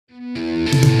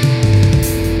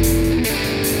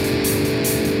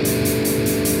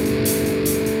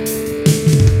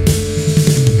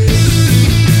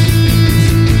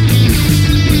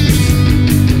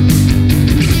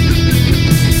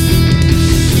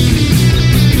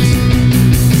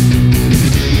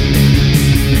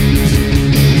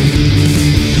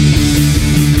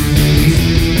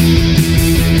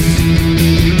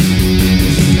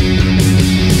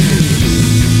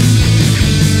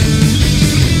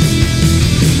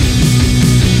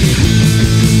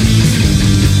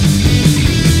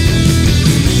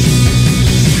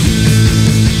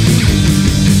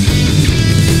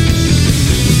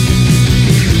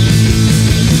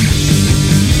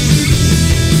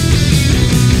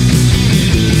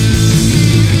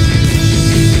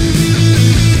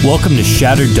Welcome to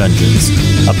Shattered Dungeons,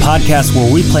 a podcast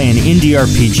where we play an indie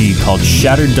RPG called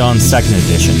Shattered Dawn 2nd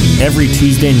Edition every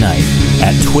Tuesday night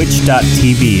at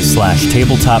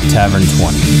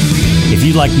twitch.tv/tabletoptavern20. If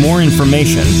you'd like more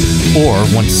information or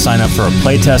want to sign up for a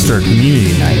playtest or a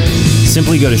community night,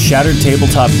 simply go to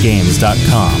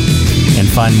shatteredtabletopgames.com and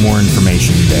find more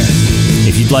information there.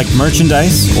 If you'd like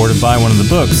merchandise or to buy one of the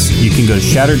books, you can go to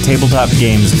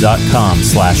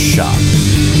shatteredtabletopgames.com/shop.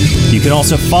 You can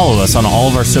also follow us on all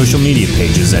of our social media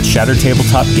pages at Shattered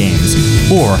Tabletop Games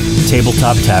or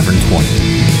Tabletop Tavern 20.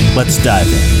 Let's dive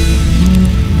in.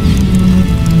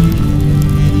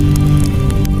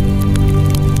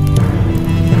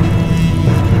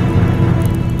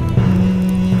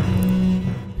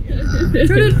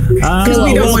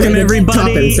 Welcome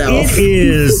everybody. It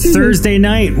is Thursday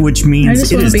night, which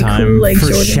means it is time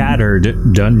for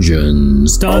Shattered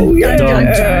Dungeons. Love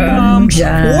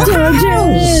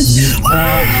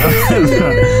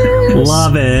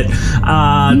it.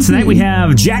 Tonight we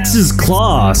have Jax's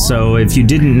Claw. So if you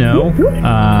didn't know,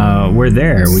 we're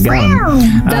there. We got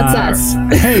him. That's us.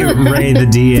 Hey, Ray the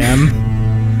DM.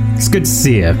 It's good to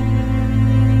see you.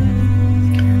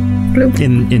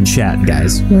 In chat,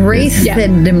 guys.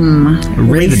 Wraithdom.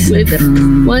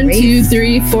 1, 2,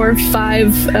 3, 4,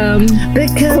 5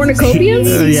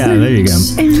 cornucopias? Yeah, there you go.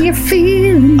 And you're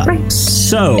feeling right.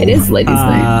 So, it is ladies'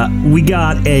 night. We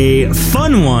got a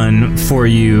fun one for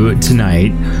you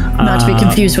tonight. Not to be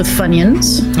confused with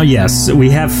Funyuns. Yes, we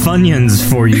have Funyuns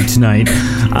for you tonight.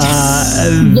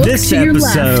 This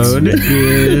episode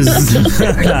is...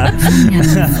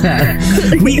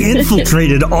 we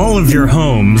infiltrated all of your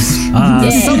homes.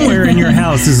 Somewhere in your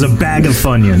house is a bag of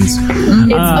Funyuns.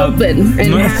 It's open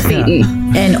and half-eaten.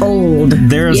 And old.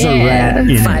 There's a rat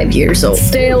in 5 years old.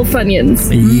 Stale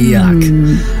Funyuns. Yuck.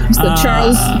 It's the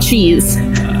Charles cheese.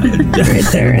 Right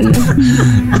there.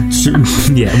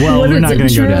 Yeah, well, we're not going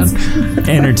to go down.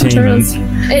 Entertainment.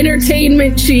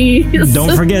 Entertainment cheese.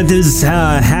 Don't forget this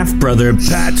half-brother,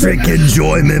 Patrick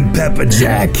Enjoyment Pepper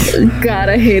Jack. God,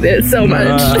 I hate it so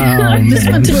much. This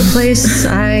went to a place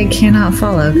I cannot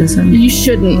follow because you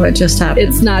shouldn't. What just happened?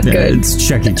 It's not good. It's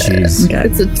Chuck E. Cheese. Okay.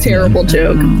 It's a terrible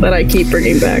joke that I keep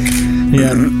bringing back.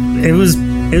 Yeah, it was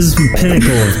the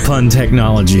pinnacle of pun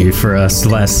technology for us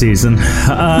last season.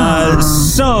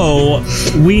 So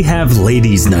we have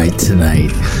ladies' night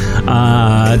tonight.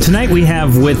 Tonight we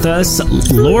have with us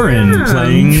Lauren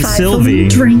playing Sylvie.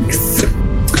 Drinks.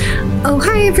 Oh,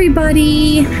 hi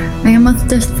everybody. I must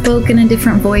have spoken a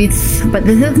different voice, but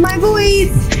this is my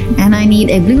voice, and I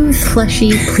need a blue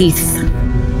slushy, please.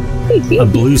 A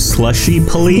blue slushy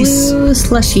police? Blue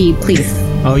slushy, please.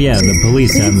 Oh yeah, the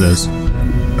police have those.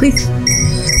 Please.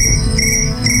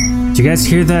 Do you guys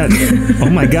hear that? Oh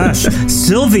my gosh.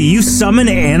 Sylvie, you summon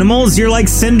animals? You're like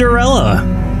Cinderella.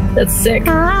 That's sick.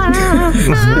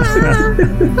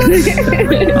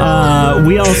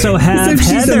 We also have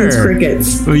Heather.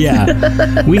 Crickets.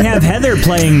 Yeah. We have Heather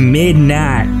playing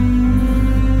Midnight.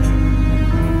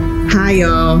 Hi,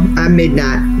 y'all. I'm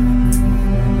Midnight.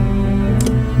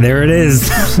 There it is.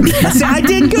 See, I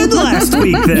did good last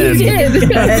week then. You did.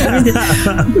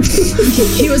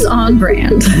 He was on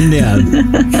brand. Yeah.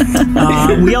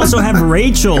 We also have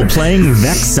Rachel playing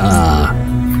Vexa.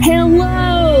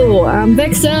 Hello, I'm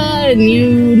Vexa, and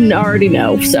you already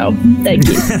know, so thank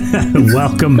you.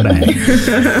 Welcome back.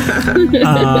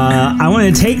 I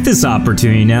want to take this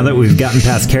opportunity, now that we've gotten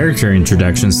past character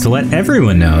introductions, to let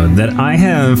everyone know that I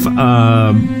have...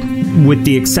 with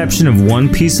the exception of one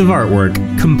piece of artwork,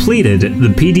 completed the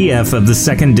PDF of the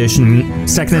second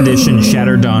edition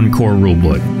Shattered Dawn core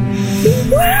rulebook.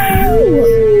 Wow!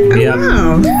 Yep.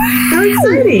 Wow. How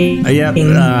exciting. Yep.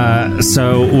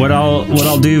 So what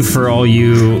I'll do for all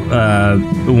you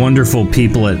wonderful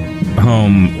people at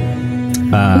home,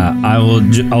 I'll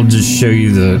just show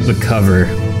you the cover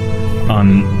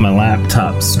on my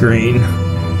laptop screen.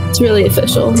 It's really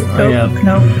official. Yep.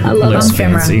 No, I love Looks it on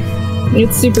camera. fancy.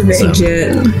 It's super great.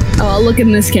 Oh, I'll look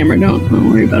in this camera. Don't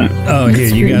worry about it. Oh, here,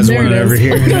 you guys want it over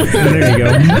here. There you go.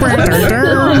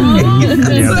 I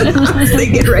was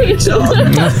thinking Rachel.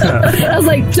 I was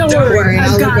like, don't worry.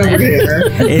 I've got look over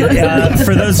it. here.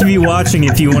 For those of you watching,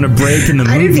 if you want to break in the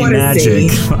movie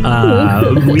magic,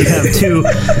 we have two.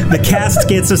 The cast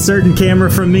gets a certain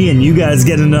camera from me, and you guys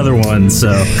get another one.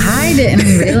 So I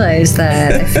didn't realize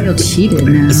that. I feel cheated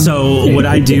now. what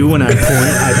I do when I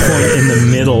point in the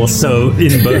middle. So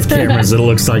in both cameras, it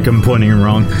looks like I'm pointing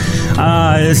wrong.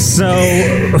 So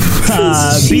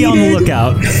be on the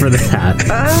lookout for that.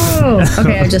 Oh,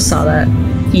 okay. I just saw that.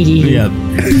 Yep.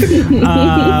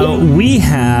 We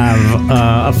have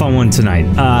a fun one tonight.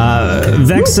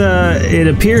 Vexa, it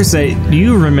appears that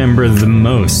you remember the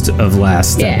most of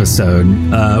last episode.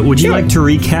 Would you like to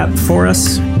recap for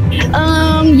us?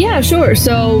 Yeah, sure.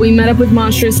 So we met up with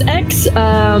Monstrous X.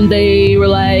 They were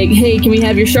like, hey, can we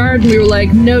have your shard? And we were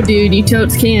like, no, dude, you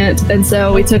totes can't. And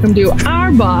so we took him to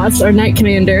our boss, our Knight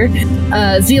Commander,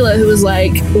 Zila, who was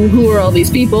like, who are all these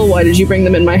people? Why did you bring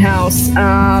them in my house?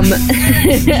 And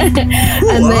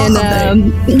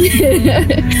then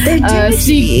They're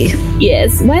dirty.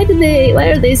 yes, why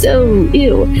are they so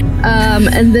ew?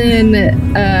 And then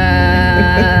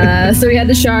so we had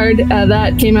the shard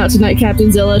that came out to Knight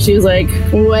Captain Zilla. She was like,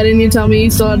 why didn't you tell me you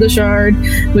still had the shard?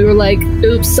 We were like,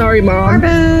 oops, sorry, Mom. Our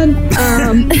bad.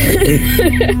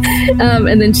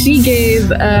 And then she gave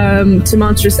to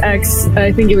Monstrous X,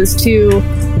 I think it was 2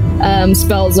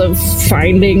 spells of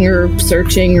finding or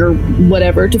searching or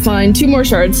whatever to find 2 more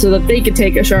shards so that they could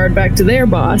take a shard back to their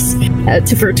boss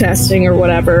for testing or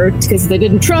whatever, because they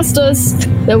didn't trust us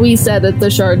that we said that the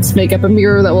shards make up a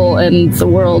mirror that will end the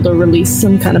world or release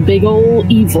some kind of big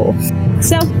old evil.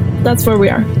 So that's where we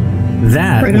are.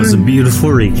 That was a beautiful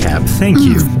recap. Thank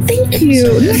you. Thank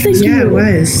you. No, thank you. Yeah, it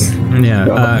was.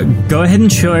 Yeah, go ahead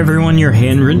and show everyone your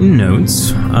handwritten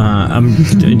notes.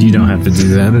 You don't have to do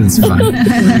that. It's fine.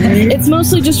 It's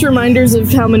mostly just reminders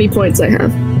of how many points I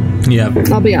have. Yep.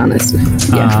 I'll be honest.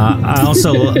 I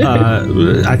also,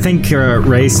 I think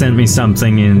Ray sent me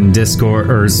something in Discord,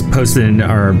 or posted in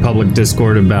our public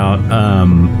Discord about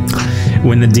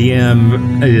when the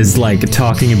DM is like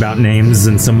talking about names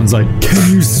and someone's like,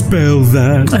 can you spell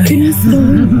that? Can you spell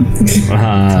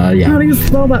that? Yeah. How do you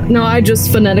spell that? No, I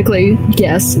just phonetically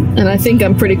guess, and I think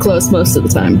I'm pretty close most of the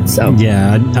time. So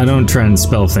yeah, I don't try and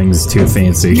spell things too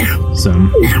fancy. So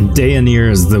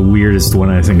Dayanir is the weirdest one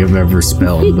I think I've ever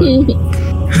spelled. But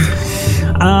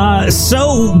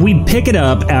so we pick it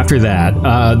up after that.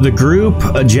 The group,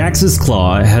 Jax's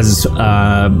Claw, has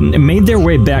made their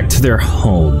way back to their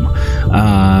home.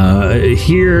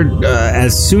 Here,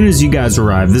 as soon as you guys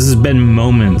arrive, this has been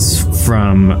moments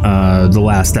from the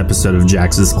last episode of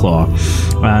Jax's Claw.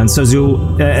 And so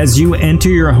as you enter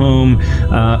your home,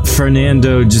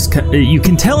 Fernando you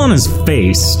can tell on his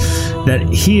face that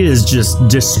he is just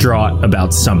distraught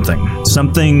about something.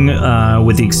 Something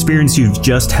with the experience you've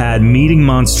just had meeting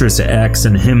Monstrous X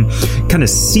and him kind of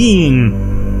seeing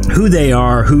who they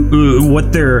are,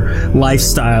 what their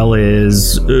lifestyle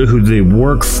is, who they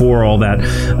work for, all that.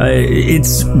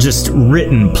 It's just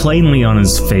written plainly on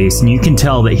his face, and you can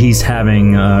tell that he's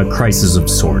having a crisis of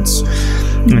sorts.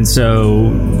 And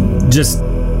so, just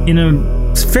in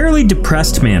a fairly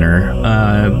depressed manner,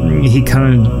 he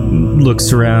kind of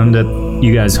looks around at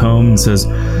you guys' home and says,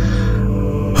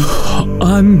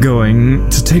 I'm going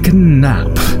to take a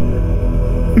nap.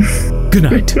 Good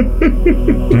night.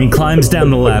 And he climbs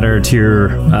down the ladder to your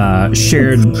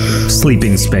shared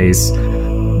sleeping space,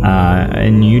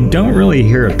 and you don't really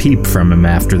hear a peep from him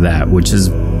after that, which is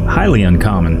highly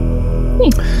uncommon.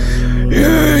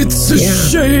 It's a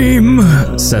shame,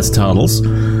 says Toddles.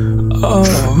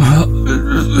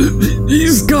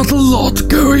 He's got a lot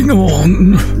going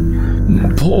on.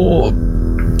 Poor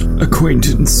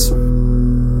acquaintance.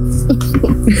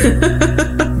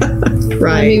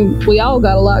 Right. I mean, we all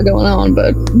got a lot going on,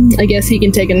 but I guess he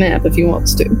can take a nap if he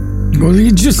wants to. Well,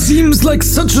 he just seems like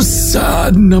such a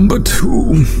sad number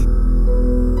 2.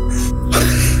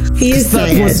 He is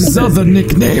That was his other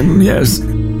nickname, yes. I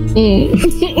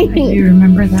do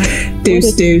remember that.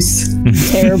 Deuce.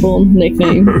 Terrible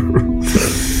nickname.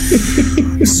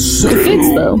 So, It fits,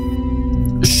 though.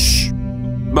 Shh.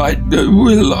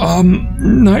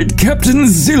 Knight Captain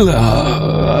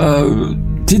Zilla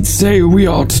did say we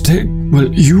are to take.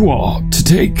 Well, you are to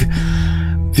take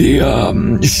the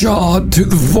shard to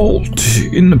the vault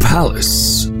in the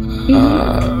palace.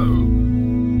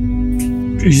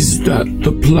 Is that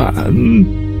the plan?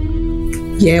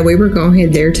 Yeah, we were going to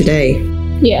head there today.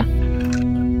 Yeah.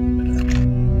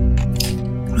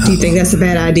 Do you think that's a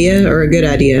bad idea or a good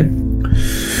idea?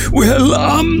 Well,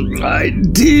 I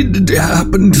did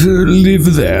happen to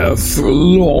live there for a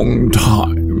long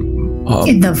time.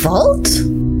 In the vault?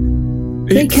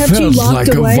 They kept you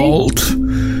locked away? A vault.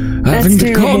 Having to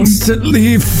terrible.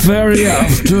 constantly ferry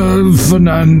after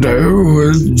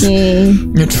Fernando.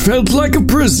 It felt like a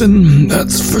prison,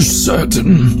 that's for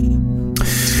certain.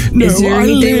 No, Is there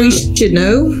anything we should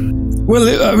know? Well,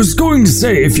 I was going to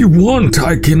say, if you want,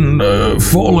 I can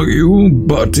follow you,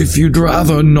 but if you'd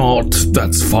rather not,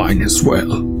 that's fine as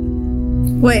well.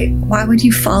 Wait, why would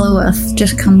you follow us?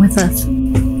 Just come with us.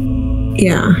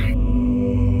 Yeah.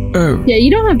 Oh, Yeah, you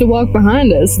don't have to walk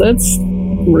behind us. That's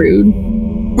rude.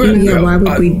 well, Yeah, why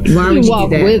would we? Why You would you walk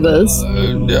do that? with us.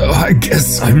 I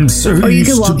guess I'm so Or you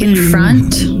used could to walk in being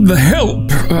front. the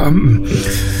help.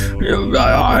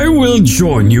 I will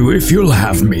join you if you'll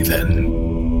have me then.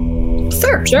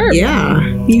 Sure. Yeah.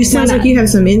 You sound like you have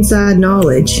some inside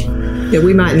knowledge that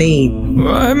we might need.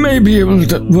 I may be able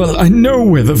to. Well, I know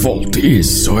where the vault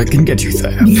is, so I can get you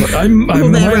there. But I they're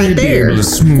might right be there. able to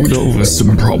smooth over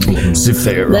some problems if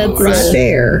there That's are. Right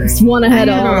there. It's one ahead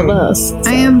of all of us.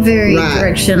 I am very Right.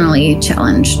 directionally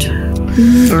challenged.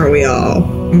 Aren't we all?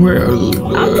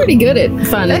 Well, I'm pretty good at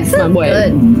finding my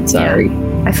way. Good. Sorry.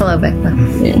 I follow Becca.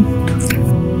 Yeah.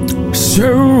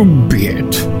 so be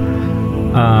it.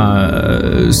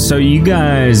 So you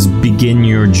guys begin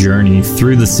your journey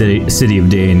through the city of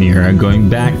Dayanira, going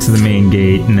back to the main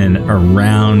gate and then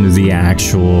around the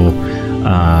actual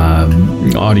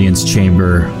audience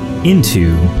chamber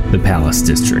into the palace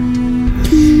district.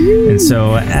 And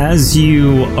so as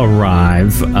you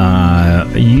arrive,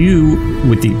 you,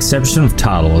 with the exception of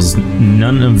Toddles,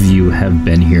 none of you have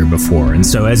been here before. And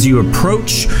so as you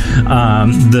approach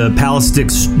the Palace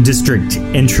District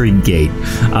entry gate,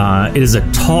 it is a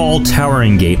tall,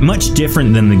 towering gate, much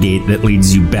different than the gate that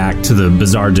leads you back to the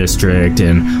Bazaar District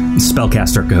and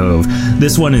Spellcaster Cove.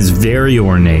 This one is very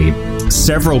ornate.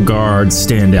 Several guards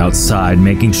stand outside,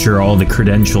 making sure all the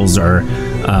credentials are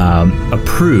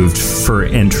approved for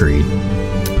entry.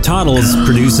 Toddles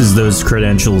produces those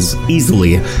credentials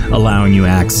easily, allowing you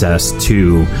access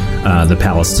to the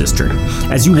Palace District.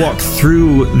 As you walk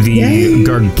through the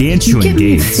gargantuan Give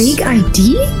me a gates, fake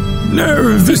ID?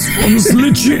 No, this one's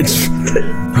legit.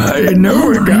 I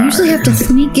know a I guy. usually have to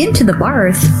sneak into the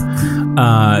bars.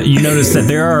 you notice that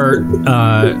there are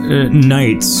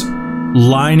knights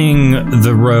lining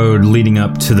the road leading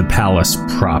up to the palace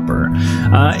proper.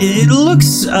 It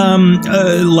looks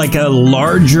like a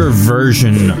larger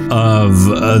version of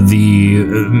the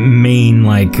main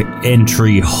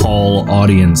entry hall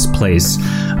audience place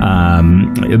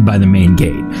by the main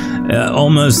gate.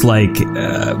 Almost like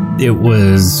it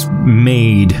was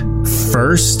made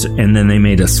first and then they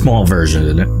made a small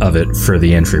version of it for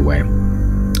the entryway.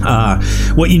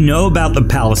 What you know about the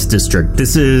Palace District,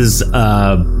 this is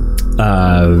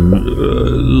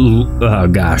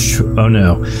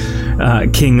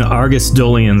King Argus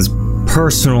Dolian's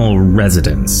personal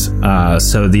residence.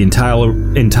 So the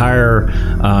entire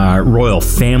royal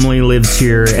family lives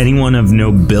here. Anyone of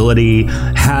nobility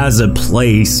has a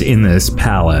place in this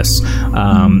palace.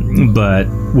 But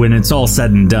when it's all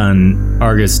said and done,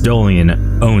 Argus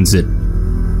Dolian owns it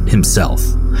himself.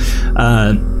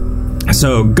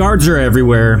 So guards are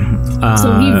everywhere.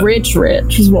 So he rich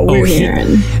is what we're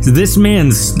hearing. This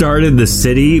man started the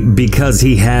city because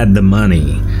he had the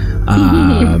money.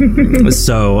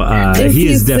 He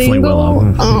is definitely well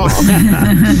off.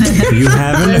 You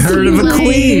haven't heard of a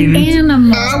queen.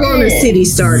 Animal. I want a city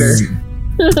starter.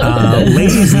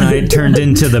 Ladies' night turned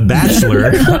into The Bachelor.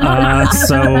 Do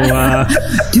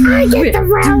I get the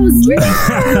rose? We're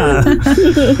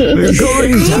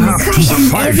going to have to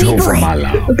fight over my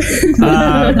love.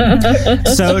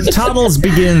 So Toddles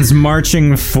begins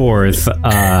marching forth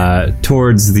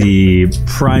towards the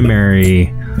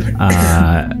primary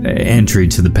entry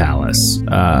to the palace.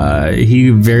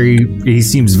 He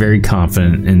seems very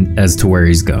confident as to where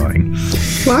he's going.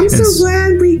 Well, I'm so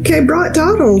glad we brought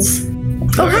Toddles.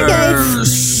 Oh, hi,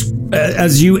 guys.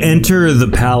 As you enter the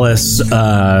palace,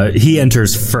 he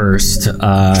enters first,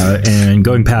 and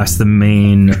going past the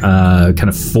main kind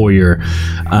of foyer,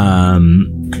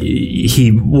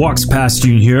 he walks past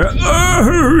you and you hear,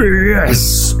 "Oh,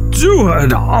 yes,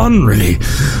 Steward Henry.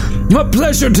 A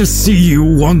pleasure to see you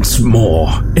once more.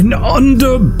 And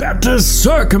under better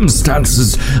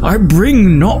circumstances, I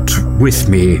bring not with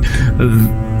me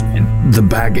the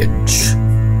baggage."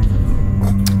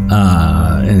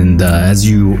 As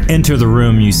you enter the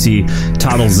room, you see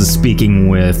Toddles is speaking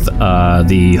with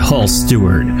the Hall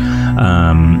Steward.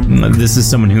 This is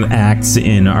someone who acts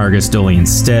in Argus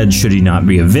Dolian's stead should he not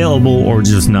be available or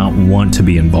just not want to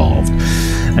be involved.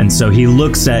 And so he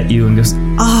looks at you and goes,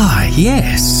 "Ah,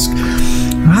 yes.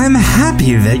 I'm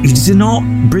happy that you did not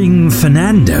bring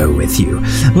Fernando with you.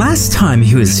 Last time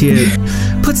he was here,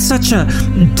 put such a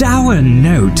dour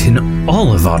note in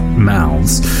all of our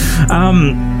mouths.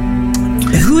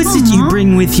 Who is it you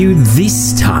bring with you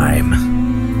this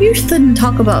time?" You shouldn't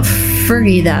talk about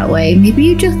Fergie that way. Maybe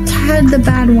you just had the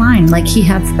bad wine, like he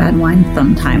has bad wine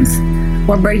sometimes.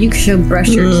 Or you should brush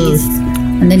your teeth,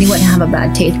 and then you wouldn't have a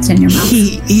bad taste in your mouth.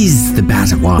 He is the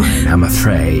bad wine, I'm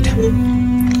afraid.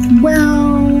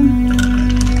 Well...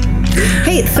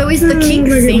 Hey, so is the king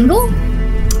single?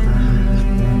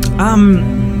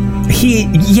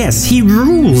 He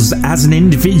rules as an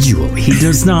individual. He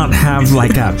does not have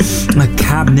like a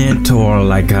cabinet or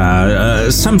like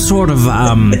some sort of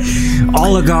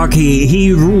oligarchy.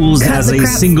 He rules as a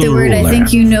single Stewart, ruler. I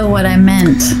think you know what I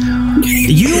meant.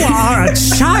 You are a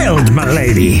child, my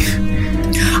lady.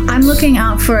 I'm looking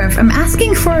out for I'm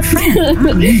asking for a friend.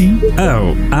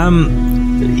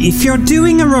 If you're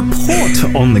doing a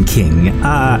report on the king,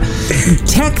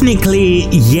 technically,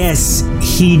 yes,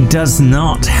 he does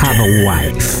not have a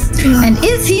wife. And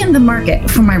is he in the market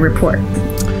for my report?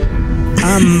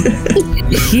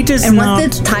 He does and not.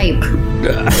 And what's its type?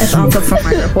 That's also for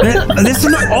my report. There's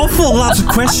an awful lot of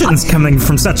questions coming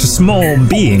from such a small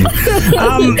being.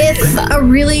 It's a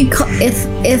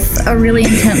really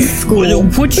intense school.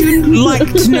 Would you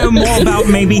like to know more about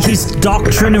maybe his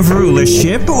doctrine of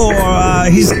rulership or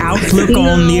his outlook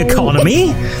on the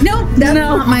economy? No, that's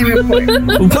not my report.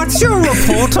 What's your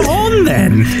report on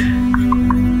then?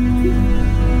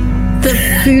 The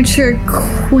future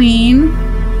queen.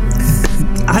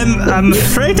 I'm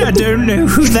afraid I don't know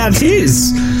who that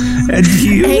is. Do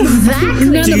you?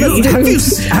 Exactly.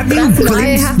 Have you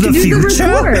glimpsed the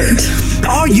future?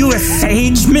 Are you a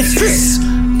sage, mistress?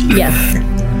 Yes.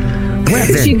 Well,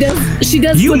 then, she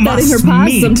does put that in her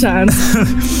pie sometimes.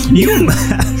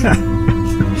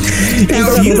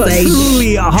 If you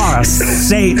truly are a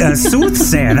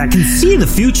soothsayer that can see the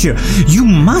future, you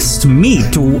must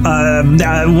meet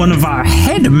one of our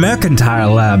head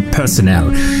mercantile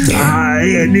personnel.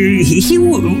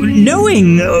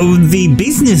 Knowing the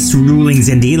business rulings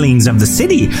and dealings of the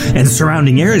city and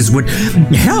surrounding areas would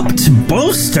help to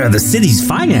bolster the city's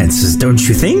finances, don't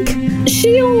you think?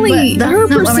 Her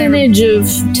percentage of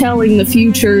telling the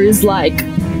future is like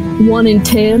 1 in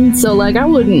 10, so like I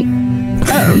wouldn't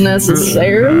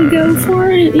necessarily go for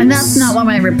it. And that's not what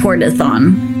my report is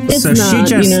on. It's so not,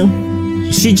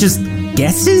 she just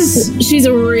guesses? She's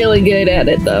really good at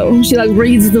it though. She like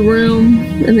reads the room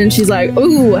and then she's like,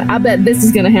 ooh, I bet this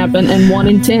is gonna happen, and 1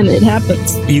 in 10 it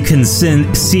happens. You can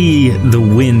see the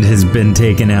wind has been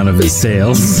taken out of his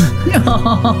sails.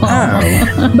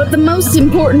 But the most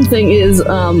important thing is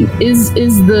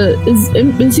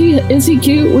he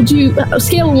cute? Would you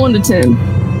scale of 1 to 10?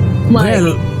 Like,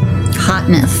 well,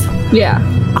 hotness. Yeah.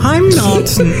 I'm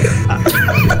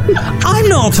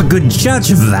not a good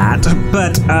judge of that,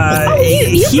 but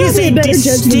he is a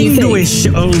distinguished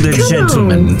older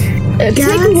gentleman.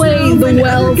 Take away the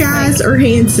wealth. Guys are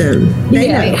handsome.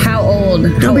 Wait, how old?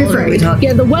 Don't be afraid.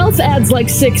 Yeah, the wealth adds like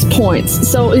 6 points.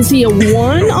 So is he a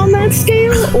 1 on that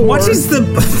scale? Or? What is the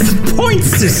point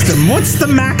system? What's the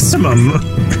maximum?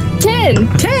 10.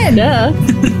 10.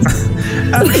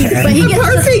 Okay. But he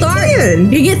gets to start.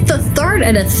 He gets to start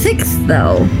at a 6,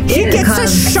 though. He gets a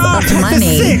shot at the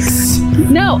 6.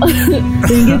 No,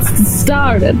 he gets to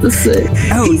start at the 6.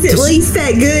 Oh, he's at least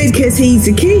that good because he's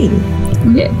a king.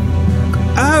 Yeah.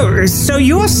 Oh, so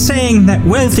you're saying that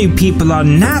wealthy people are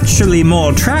naturally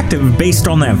more attractive based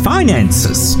on their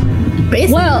finances?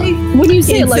 Basically. Well, when you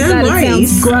say it like that, it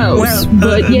sounds gross.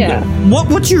 But yeah. What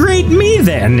would you rate me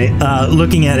then?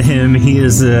 Looking at him, he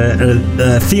is a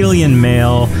Thelian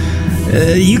male.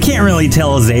 You can't really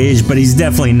tell his age, but he's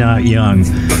definitely not young.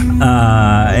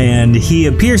 And he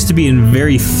appears to be in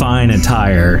very fine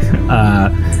attire.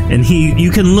 And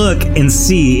you can look and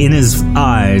see in his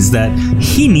eyes that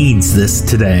he needs this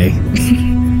today.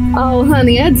 Oh,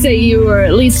 honey, I'd say you were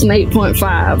at least an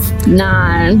 8.5,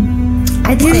 9.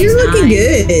 You're looking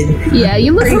good. Yeah,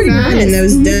 you look pretty nice in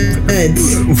those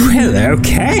duds. Well,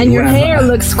 okay. And your hair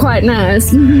looks quite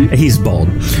nice. He's bald.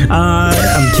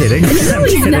 I'm kidding. I'm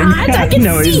kidding. I can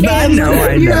see he's not. No,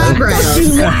 I know. Your eyebrows.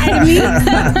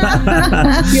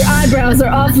 Your eyebrows are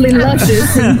awfully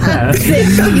luscious and thick.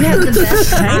 You have the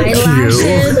best eyelashes.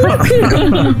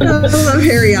 I love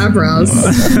hairy eyebrows.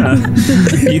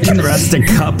 You can rest a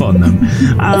cup on them.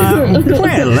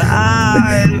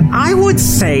 I would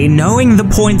say, knowing the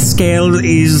point scale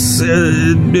is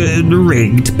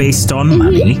rigged based on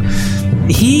money,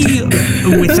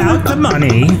 without the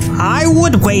money, I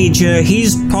would wager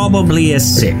he's probably a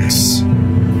 6.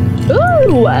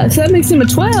 Ooh, so that makes him a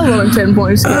 12 on a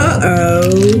 10-point scale. Uh-oh.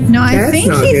 No, I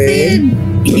think he said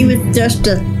he was just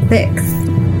a 6.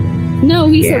 No,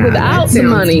 he said without the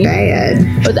money.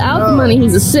 Bad. Without the money,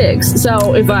 he's a 6.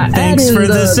 So if I Thanks add in for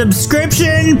the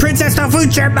subscription, Princess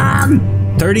Tofucha Mom.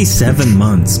 37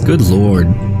 months. Good lord.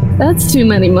 That's too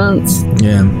many months.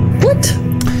 Yeah. What?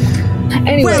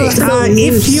 Anyway, well,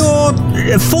 if you're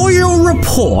for your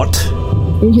report,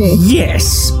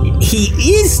 yes, he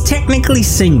is technically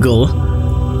single,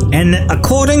 And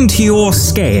according to your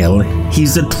scale,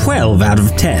 he's a 12 out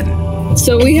of 10.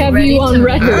 So we have you on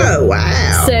record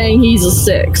saying he's a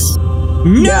 6.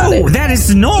 No, that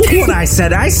is not what I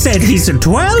said. I said he's a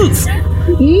 12.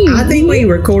 I think we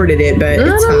recorded it, but I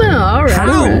don't know. All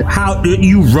right. How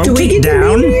you wrote it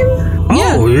down?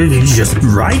 Oh, you just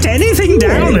write anything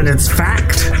down and it's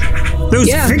fact. Those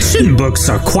fiction books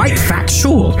are quite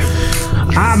factual.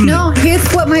 No, here's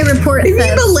what my report says. If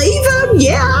you believe him,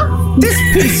 yeah.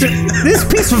 This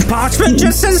piece of parchment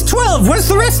just says 12. Where's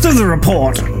the rest of the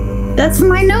report? That's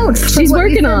my notes. She's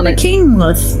working on it. The king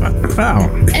list.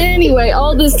 Oh. Anyway,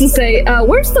 all this to say,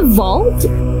 where's the vault?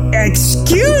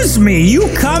 Excuse me, you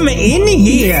come in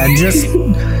here just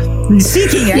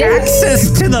seeking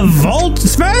access to the vault.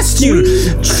 First you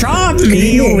charm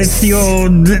me with your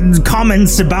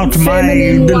comments about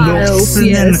Feminine my wiles, looks,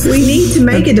 and then We need to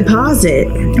make a deposit.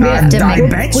 I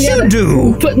bet you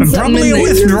do. Probably a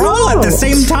withdrawal at the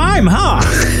same time, huh?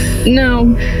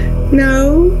 No.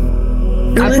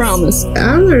 I promise. I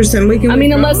don't understand. We can. I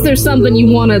mean, unless there's something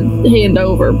you want to hand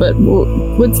over, but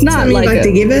it's not something like you'd like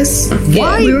to give us.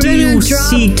 Why we were do gonna you drop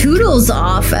seek... Toodles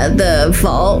off at the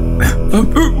vault.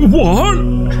 What?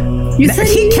 You said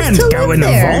he can't go in the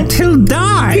vault. He'll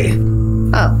die.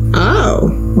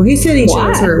 Oh. Well, he said he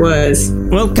chose where it was.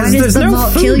 Well, because Why does there's the no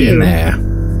vault food kill in you? there.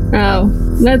 Oh,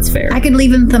 that's fair. I could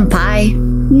leave him some pie.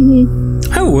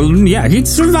 Oh, well, yeah, he'd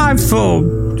survive for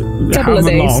Couple of however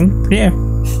days. long. Yeah.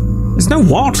 There's no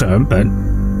water, but...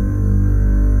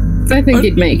 I think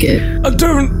he'd make it. I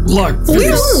don't like We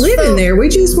don't want to live in there. We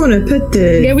just want to put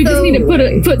the. Yeah, we just need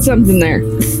to put something there.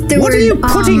 What are you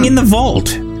putting in the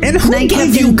vault? And who Night gave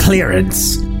you Captain-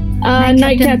 clearance?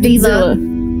 Night Captain Zilla.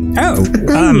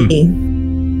 Oh,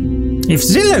 if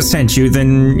Zilla sent you,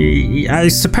 then I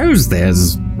suppose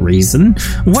there's reason.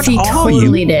 What She are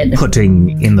totally you did.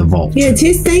 putting in the vault? Yeah, it's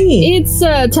his thingy. It's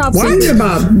top What? secret.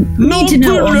 Thingamabob. Need to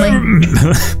know only.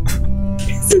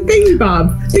 It's a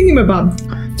thingy-bob.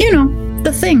 Thingamabob. You know,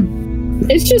 the thing.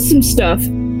 It's just some stuff.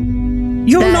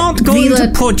 You're That not going Vila-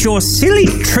 to put your silly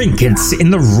trinkets in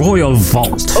the royal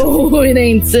vault. Oh, it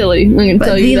ain't silly. I can But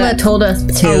tell you Vila that. told us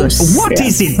to. Oh, what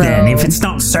is it then, if it's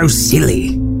not so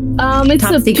silly? It's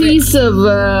Top a secret. piece of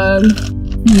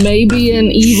maybe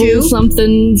an evil Shoe?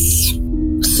 something's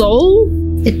soul.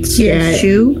 It's your Yeah.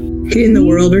 shoe. In the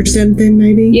world or something,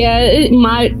 maybe. Yeah, it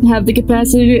might have the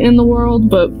capacity to end the world,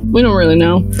 but we don't really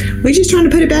know. We're just trying to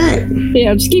put it back.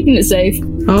 Yeah, just keeping it safe.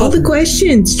 All the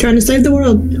questions. Trying to save the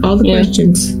world. All the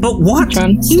questions. But what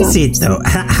Trying to is stop. it, though?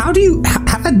 How do you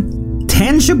have a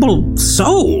tangible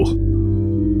soul?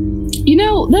 You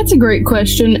know, that's a great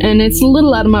question, and it's a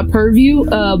little out of my purview,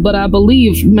 but I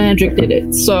believe magic did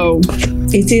it, so...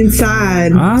 It's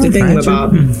inside the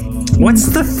thingamabob. What's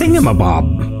the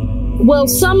thingamabob? Well,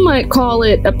 some might call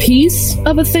it a piece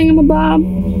of a thingamabob,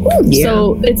 Yeah.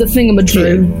 so it's a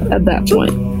thingamajig at that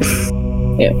point.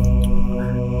 Yeah.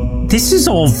 This is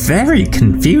all very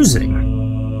confusing.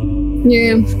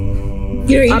 Yeah.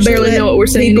 You know, I barely know what we're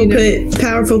saying People put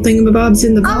powerful thingamabobs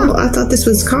in the vault. I thought this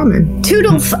was common.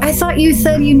 Toodles, I thought you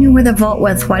said you knew where the vault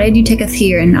was. Why did you take us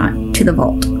here and not to the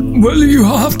vault? Well, you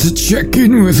have to check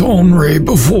in with Henri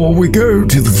before we go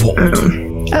to the vault.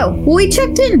 Oh, well, we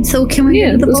checked in, so can we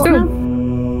go to the let's vault go.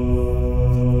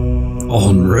 now?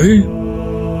 Henri?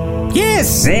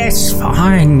 Yes, it's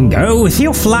fine. Go with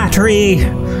your flattery.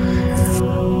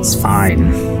 It's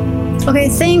fine. Okay,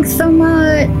 thanks so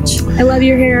much. I love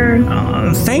your hair.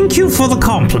 Thank you for the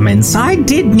compliments. I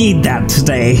did need that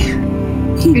today.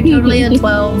 You're totally a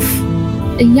 12.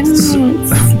 Yes.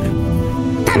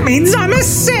 That means I'm a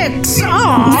 6.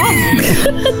 Aww.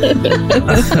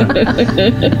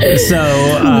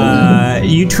 So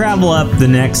you travel up the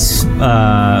next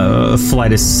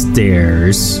flight of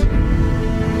stairs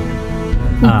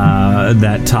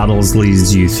that Toddles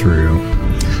leads you through.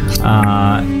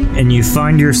 And you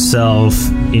find yourself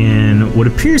in what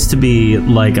appears to be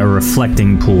like a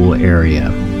reflecting pool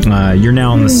area. You're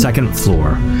now on the second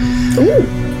floor. Ooh.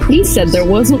 He said there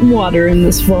wasn't water in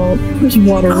this vault. There's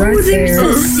water right there.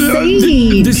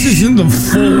 This is in the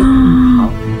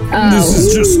vault.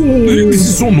 This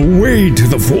is on the way to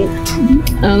the vault.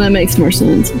 Oh, that makes more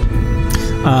sense.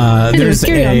 There's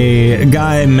carry a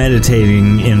guy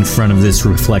meditating in front of this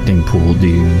reflecting pool. Do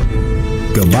you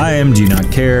go by him? Do you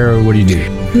not care? What do you do?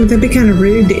 Oh, that'd be kind of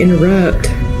rude to interrupt.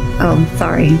 Oh,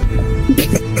 sorry.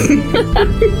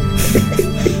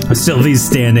 Sylvie's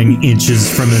standing inches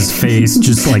from his face,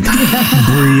 just like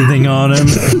breathing on him.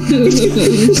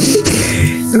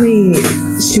 I mean,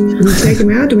 should we take him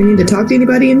out? Do we need to talk to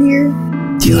anybody in here?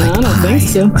 Do you like I don't pie? think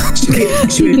so. Should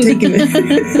we have taken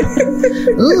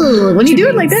it? Ooh, what are you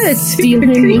doing like this?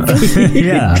 Stealing.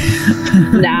 Yeah.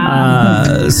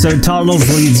 Nah. So Toddles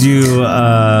leads you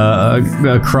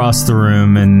across the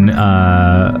room and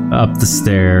up the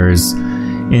stairs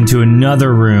into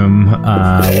another room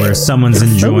where someone's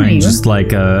enjoying just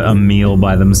like a meal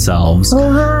by themselves.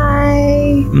 Oh,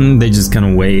 hi. They just kind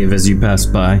of wave as you pass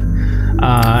by.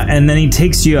 And then he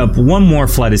takes you up one more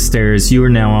flight of stairs. You are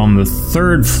now on the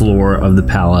 3rd floor of the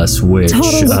palace, which...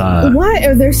 Toddles, why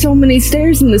are there so many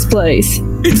stairs in this place?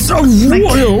 It's a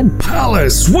royal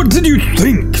palace. What did you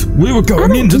think? We were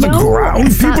going into the ground.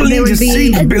 People need to see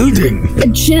the building. A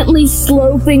gently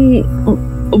sloping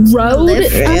road?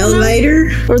 Elevator?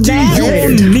 Or Do that? your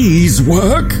knees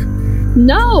work?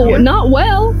 No, not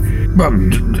well.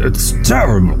 It's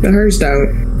terrible. But hers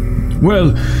don't.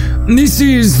 Well, this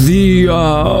is the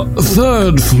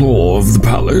 3rd floor of the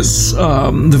palace.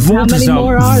 The vault is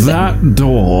more out are that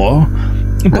door.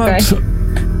 But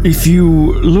if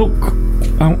you look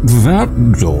out that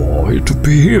door, it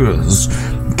appears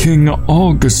King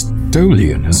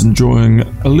Augustolian is enjoying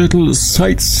a little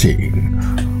sightseeing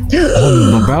on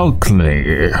the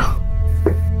balcony.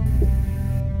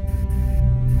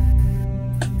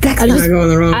 I just going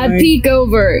the wrong way. peek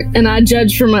over and I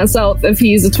judge for myself if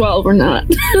he's a 12 or not.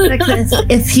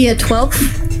 Is he a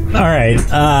 12? All right.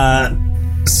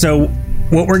 So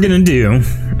what we're going to do,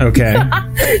 okay,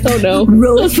 Oh no.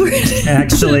 Roll for it.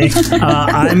 actually,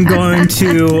 I'm going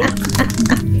to...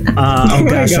 oh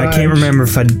gosh, I can't remember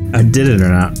if I did it or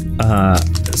not.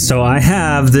 So I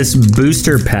have this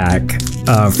booster pack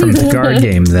from the card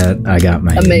game that I got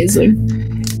my Amazing.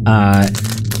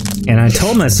 and I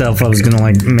told myself I was gonna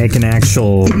like make an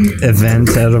actual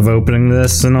event out of opening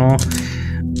this and all.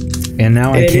 And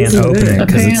now I can't open it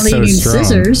because it's so Apparently you need strong.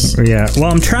 scissors. Yeah,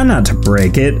 well, I'm trying not to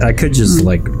break it. I could just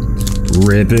like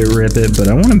rip it, but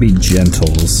I want to be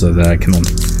gentle so that I can,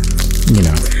 you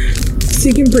know. So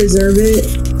you can preserve it.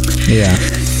 Yeah.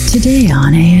 Today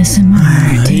on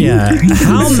ASMR. Yeah.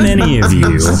 How many of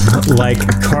you like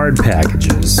card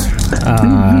packages? Do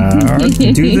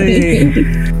they?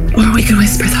 Or we can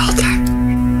whisper the whole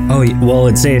time. Oh, well,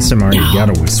 it's ASMR. You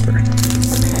gotta whisper.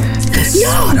 It's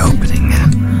not opening.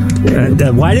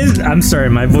 Why did? I'm sorry,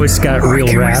 my voice got real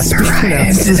raspy.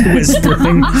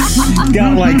 Whispering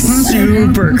got like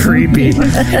super creepy.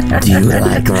 Do you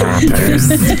like rappers?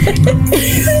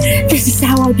 This is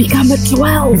how I become a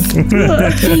 12.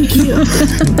 Thank you.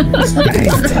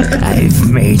 I've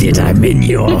made it. I'm in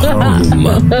your home.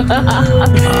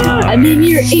 I'm in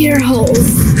your ear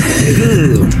holes.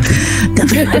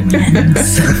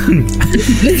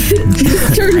 This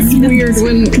turns weird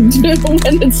when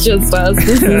it's just us.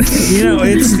 This is, You know,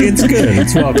 it's good.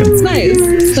 It's welcome. it's nice.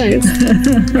 It's nice.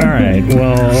 All right.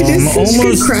 Well, It I'm is such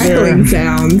almost good crackling there.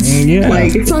 sounds. Yeah.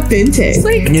 Like, it's authentic.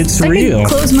 It's I real. can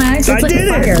close my eyes. It's I like did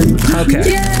fire. it. Okay.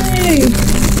 Yay!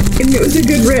 And it was a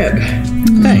good rip.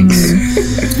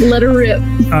 Thanks. Let her rip.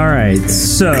 All right.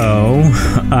 So,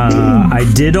 I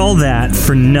did all that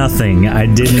for nothing. I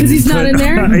didn't. Because he's not in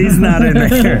there? He's not in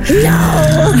there.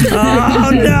 No. Oh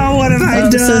no! What have I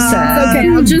done? So sad. Okay,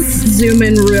 I'll just zoom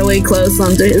in really close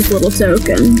onto his little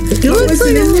token. He looks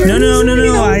like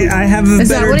No. I have a Is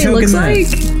that better what he token looks than like?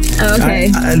 this. Okay.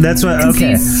 That's what. Okay.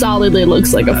 He solidly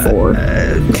looks like a 4.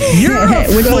 You're a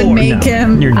Which would 4. make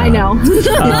him- You're not. I know.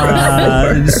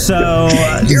 So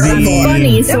I'm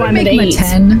funny, so I'm at Make him a 8.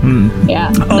 10.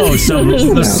 Yeah. Oh, so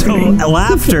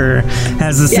laughter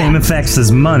has the same effects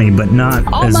as money, but not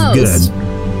as Almost.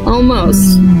 good.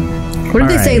 Almost. What did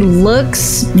they say?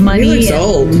 Looks, money, He looks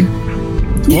old.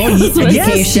 Well, yes,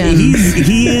 Education.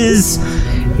 he is.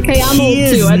 Hey, I'm he old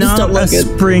is too. I just not don't a look it.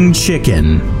 spring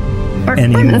chicken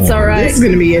anymore. That's all right. This is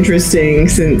going to be interesting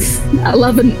since I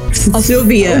love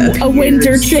Sylvia a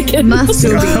winter chicken.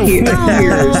 Sylvia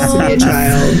appears to be a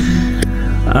child.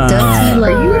 Does he Are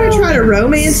you going to try to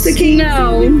romance the king?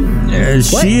 No.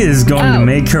 She is going to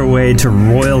make her way to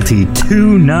royalty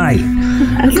tonight.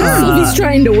 I think Sylvie's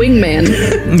trying to wingman.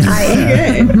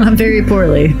 I'm very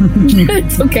poorly.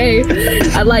 It's okay.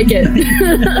 I like it.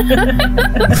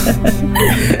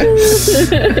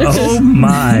 Oh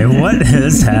my, what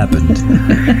has happened?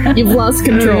 You've lost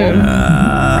control.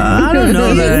 I don't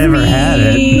know that I ever had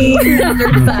it.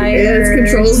 It's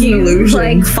control's an illusion.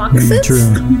 Like foxes?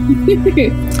 True.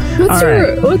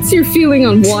 What's your feeling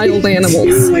on wild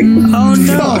animals? Like, Oh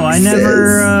no, I foxes.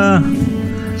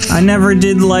 never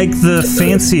did like the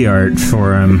fancy art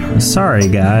for him. Sorry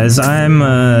guys, I'm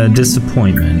a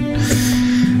disappointment.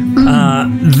 I'll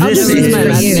just use my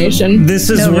imagination. This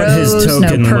is No what his rose, no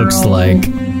token looks pearl. like.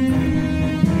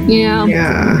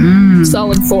 Yeah.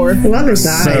 Solid 4. Love his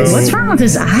eyes. What's wrong with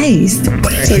his eyes?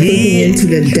 Looking into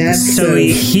the depths. So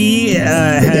he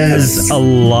has a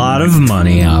lot of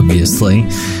money, obviously.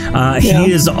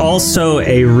 He is also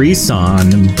a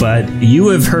Risan, but you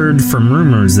have heard from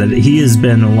rumors that he has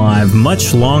been alive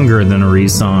much longer than a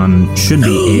Risan should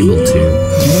be able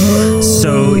to.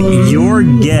 So your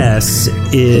guess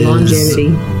is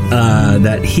longevity.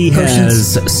 That he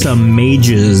has some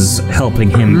mages helping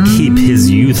him keep his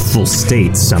youthful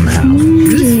state somehow.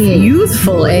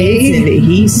 Youthful, eh?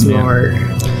 He's smart.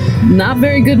 Not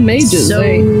very good mages, So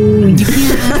eh? you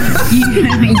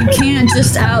can't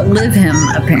just outlive him,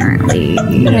 apparently.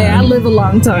 Hey, I live a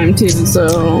long time too, so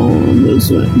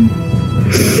this way.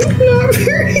 Not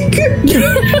very good.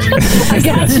 I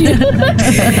got you.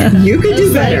 You could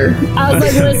do better. I was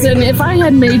like, listen, if I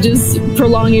had mages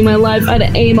prolonging my life, I'd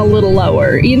aim a little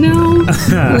lower, you know?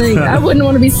 Like, I wouldn't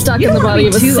want to be stuck in the body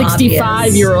of a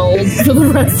 65-year-old for the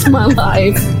rest of my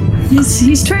life.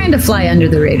 He's trying to fly under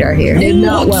the radar here.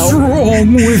 Not What's well.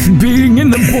 wrong with being in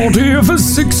the body of a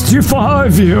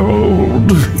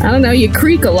 65-year-old? I don't know, you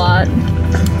creak a lot.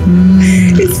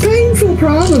 It's painful,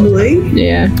 probably.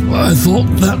 Yeah. I thought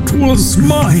that was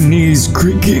my knees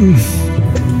creaking.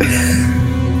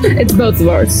 It's both of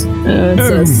ours.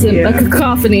 It's a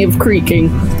cacophony of creaking.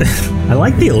 I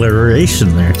like the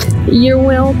alliteration there. You're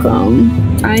welcome.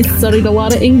 I studied a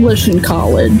lot of English in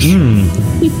college.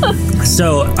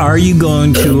 So, are you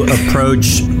going to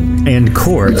approach and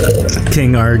court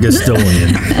King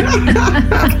Argostolian?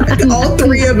 All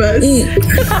three of us.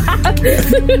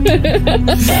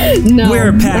 No, We're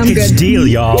a package deal,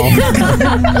 y'all.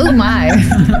 Oh my.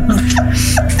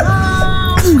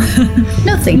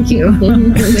 No, thank you.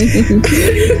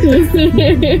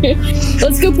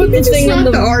 Let's go put the thing in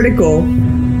the the article.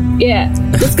 Yeah,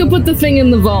 let's go put the thing in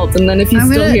the vault, and then if he's I'm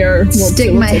still gonna here, we'll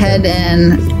stick my head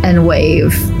in and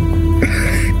wave.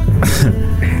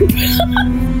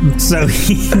 So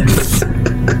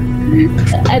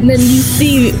and then you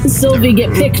see Sylvie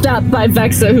get picked up by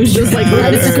Vexa, who's just like,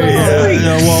 let's go.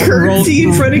 Curtsy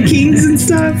in front of kings and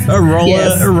stuff.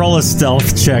 Roll a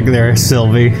stealth check there,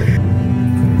 Sylvie.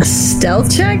 A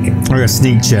stealth check? Or a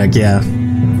sneak check, yeah.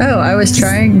 Oh, I was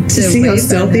trying to See how wave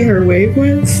stealthy her wave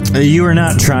was? You are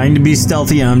not trying to be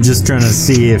stealthy, I'm just trying to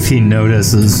see if he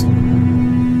notices.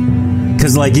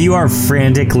 Because, like, you are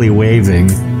frantically waving.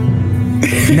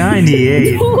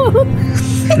 98.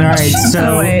 Alright, so...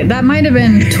 Oh, wait, that might have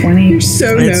been 20.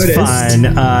 So it's noticed. fine.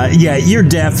 Yeah, you're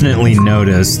definitely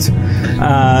noticed.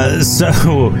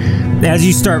 So, as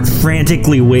you start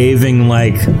frantically waving,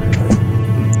 like...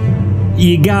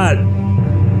 You got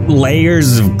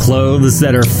layers of clothes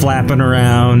that are flapping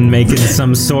around, making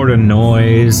some sort of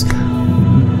noise.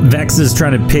 Vex is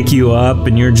trying to pick you up,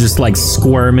 and you're just like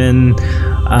squirming.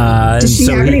 Does she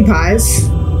have any pies?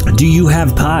 Do you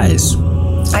have pies?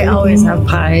 I always have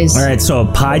pies. All right, so a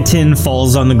pie tin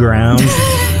falls on the ground.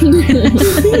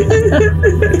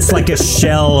 It's like a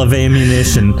shell of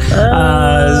ammunition.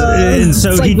 And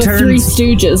so It's like he the Three turns.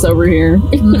 Stooges over here.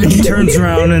 He turns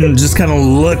around and just kind of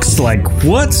looks like,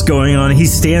 what's going on? He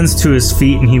stands to his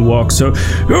feet and he walks over.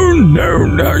 Oh no,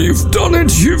 now you've done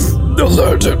it. You've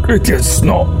alerted. That's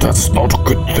not a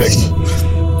good thing.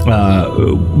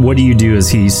 What do you do as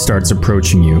he starts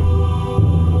approaching you?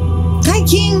 Hi,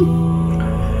 King.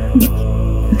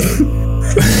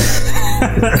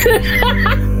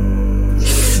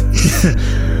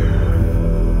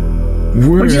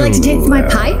 Would you like to taste my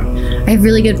pie? I have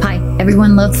really good pie.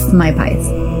 Everyone loves my pies.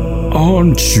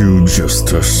 Aren't you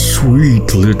just a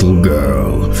sweet little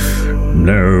girl?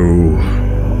 No,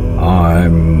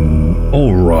 I'm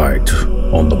all right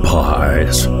on the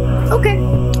pies. Okay.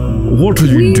 What are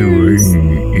you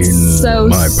doing in So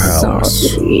my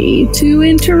palace? sorry to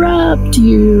interrupt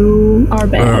you. Our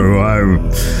bad. Oh,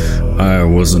 I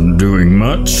wasn't doing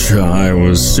much. I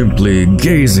was simply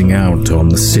gazing out on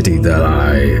the city that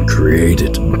I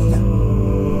created.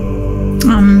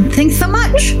 Thanks so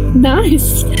much.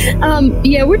 Nice.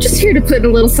 Yeah, we're just here to put a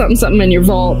little something in your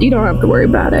vault. You don't have to worry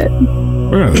about it.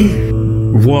 Well,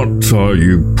 what are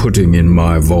you putting in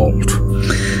my vault?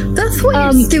 That's what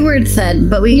your steward said,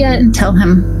 but we didn't tell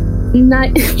him.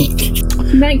 Night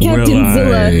Captain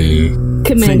Zilla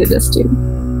commanded us to.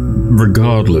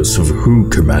 Regardless of who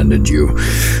commanded you,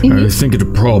 I think it a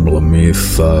problem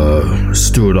if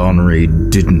Steward Henri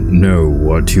didn't know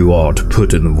what you are to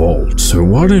put in the vault. So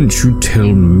why don't you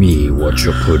tell me what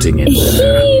you're putting in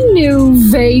there? He knew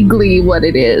vaguely what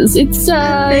it is. It's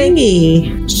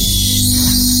Thingy.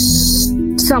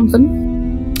 something.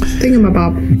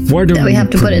 thingamabob. Why don't we have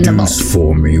to you put in the vault. produce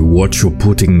for me what you're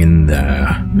putting in there,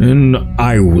 and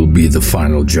I will be the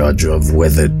final judge of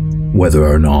whether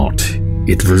or not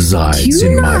it resides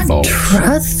in my vault.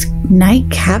 Trust Knight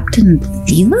Captain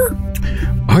Viva?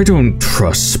 I don't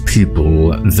trust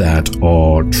people that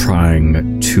are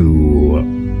trying to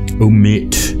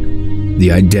omit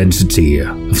the identity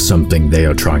of something they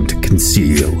are trying to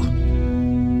conceal.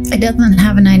 It doesn't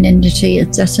have an identity,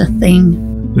 it's just a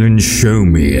thing. Then show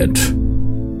me it.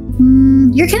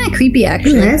 You're kind of creepy, Who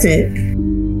actually. has it?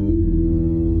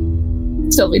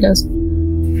 Sylvie does.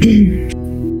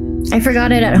 I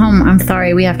forgot it at home. I'm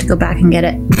sorry, we have to go back and get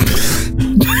it.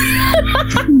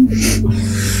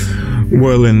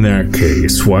 Well, in that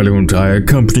case, why don't I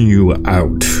accompany you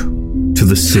out to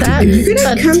the city gate? You're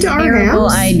gonna come to our terrible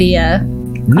house? idea.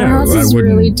 No, Our house I is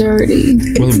wouldn't. really dirty.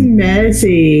 It's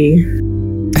messy.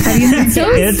 It's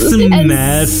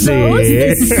messy. So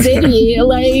is the city.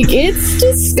 Like, it's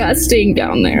disgusting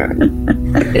down there.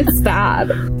 It's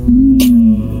bad.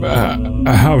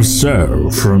 How so?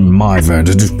 From my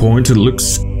vantage point, it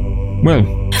looks, well,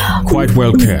 quite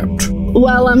well kept.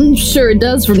 Well, I'm sure it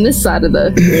does from this side of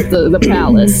the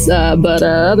palace, but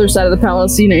other side of the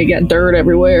palace, you know, you got dirt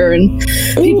everywhere and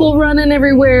people running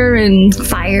everywhere and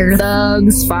Fire.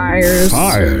 thugs, fires.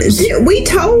 Fires. We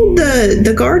told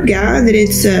the guard guy that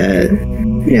it's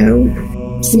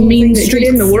Some mean that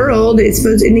in the streets. world.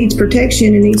 It needs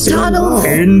protection. It needs to Toddles. evolve.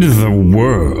 End the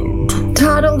world.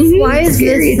 Toddles, why is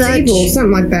Scary, this it's evil, such...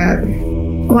 something like that.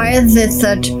 Why is this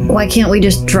such... Why can't we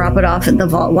just drop it off at the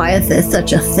vault? Why is this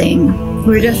such a thing?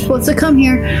 We're just supposed to come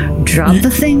here, drop the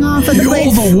thing off at the You're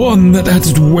place. the one that had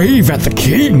to wave at the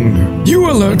king. You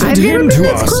alerted I've never him been to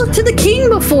this us. close to the king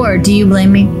before. Do you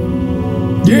blame me?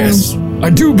 Yes,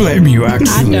 I do blame you,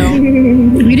 actually.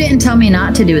 You didn't tell me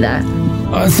not to do that.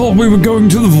 I thought we were going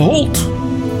to the vault.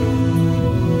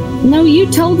 No, you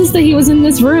told us that he was in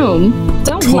this room.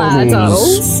 Don't lie,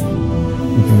 Toddles.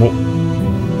 Toddles.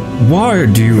 Why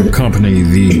do you accompany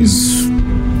these?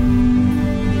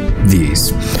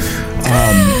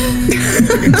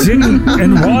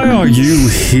 And why are you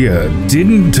here?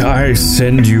 Didn't I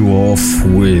send you off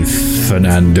with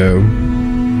Fernando?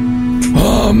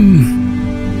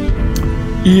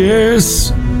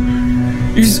 Yes.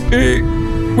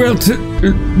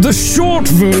 The short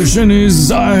version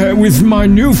is, with my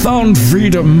newfound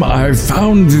freedom, I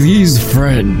found these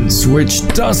friends, which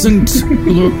doesn't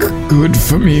look good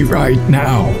for me right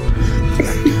now.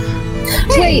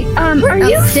 Wait, are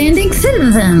you Outstanding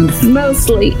citizens.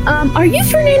 mostly? Are you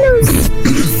Fernando's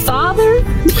father?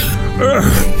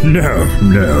 No.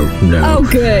 Oh,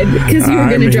 good, because you were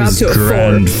going to I'm drop his to a 4.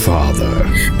 grandfather.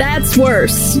 That's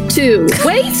worse. 2.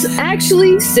 Wait,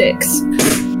 actually 6.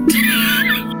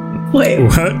 Wait,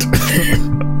 What?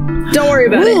 Don't worry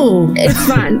about Ooh. it. It's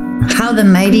fine. How the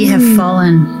mighty have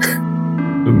fallen.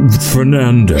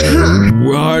 Fernando,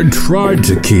 I tried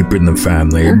to keep in the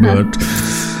family, but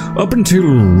up until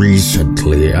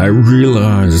recently, I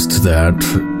realized that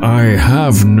I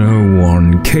have no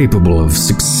one capable of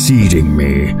succeeding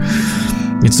me.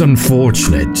 It's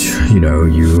unfortunate,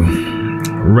 you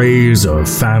raise a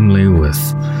family with,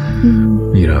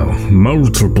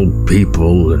 multiple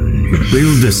people, and you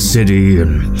build a city,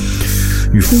 and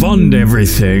you fund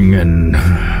everything, and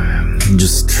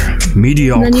just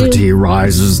mediocrity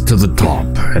rises to the top,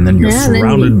 and then you're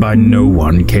surrounded by no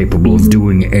one capable of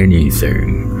doing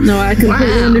anything. No, I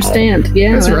completely Wow. understand.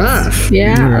 Yeah, That's rough.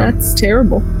 Yeah, that's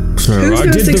terrible. So Who's I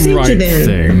gonna did the succeed you right then?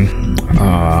 thing.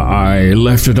 I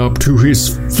left it up to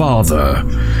his father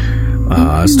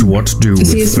as to what to do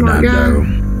Is he a with smart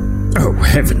Fernando. Oh,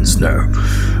 heavens no.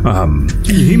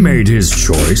 He made his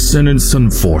choice, and it's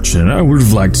unfortunate. I would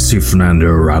have liked to see Fernando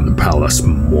around the palace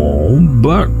more,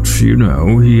 but,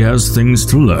 he has things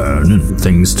to learn and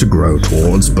things to grow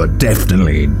towards, but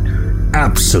definitely,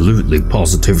 absolutely,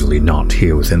 positively not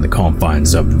here within the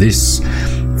confines of this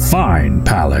fine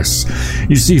palace.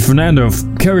 You see, Fernando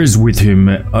carries with him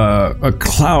a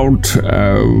cloud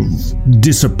of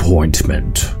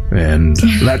disappointment, and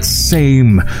that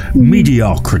same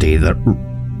mediocrity that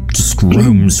just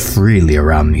roams freely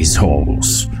around these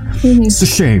halls. It's a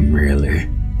shame, really.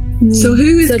 so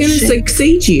who is Such going to shame.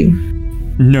 succeed you?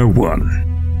 No one.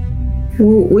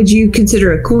 Well, would you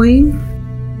consider a queen?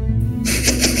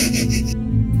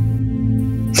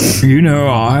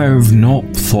 I've not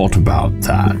thought about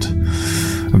that.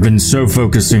 I've been so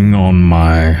busy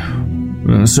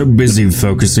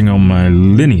focusing on my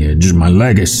lineage, my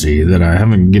legacy, that I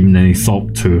haven't given any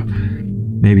thought to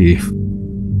maybe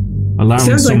allowing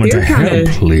Sounds like someone to they're kinda-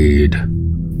 help lead.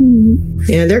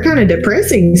 Yeah, they're kind of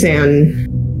depressing sounding.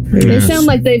 They sound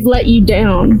like they've let you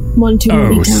down one too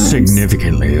many times.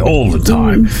 Significantly, all the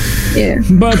time. Yeah.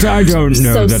 But I don't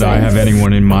know that I have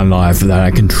anyone in my life that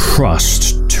I can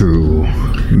trust to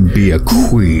be a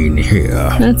queen here.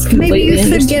 That's completely Maybe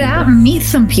you should get out and meet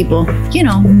some people. You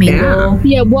know, mingle.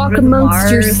 Yeah, walk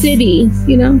amongst your city,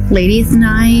 you know? Ladies'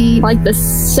 night. Like the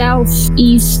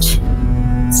southeast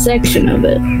section of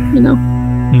it, you know?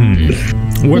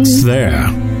 What's there?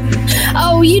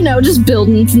 Oh, you know, just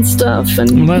buildings and stuff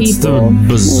and That's people. the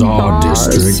bazaar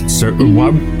district, so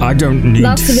I don't need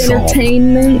Lots to of shop.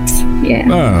 entertainment. Yeah.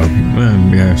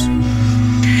 Oh, yes.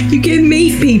 You can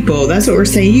meet people. That's what we're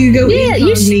saying. You go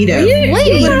incognito. You're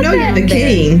let them know you're the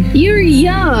king. You're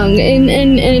young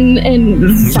and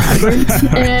vibrant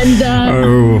and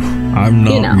I'm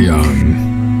not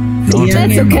young. Not that's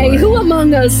anymore. okay. Who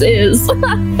among us is?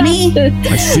 Me?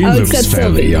 She looks except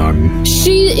fairly Sylvie. young.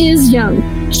 She is young.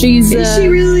 She's Is she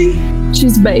really?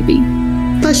 she's a baby.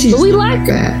 But she's But we like her.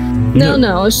 that.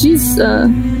 No, she's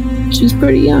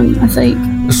pretty young, I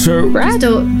think. So, Right?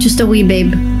 Just a wee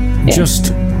babe.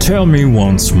 just tell me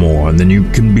once more, and then you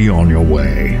can be on your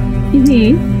way.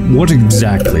 Mm-hmm.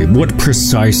 What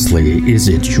precisely is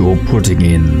it you're putting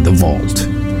in the vault?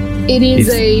 It is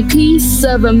a piece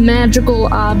of a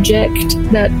magical object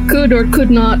that could or could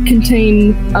not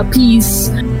contain a piece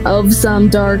of some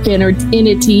dark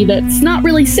entity that's not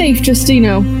really safe just to,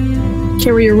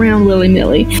 carry around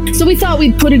willy-nilly. So we thought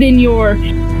we'd put it in your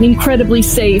incredibly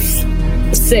safe,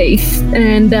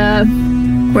 and,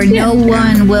 Where no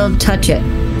one will touch it.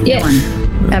 yeah. No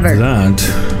one. Ever. That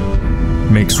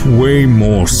makes way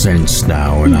more sense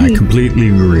now, and I completely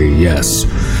agree. Yes,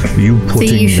 you putting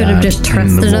See, you should have that just in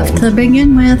trusted the us vault. to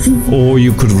begin with. Or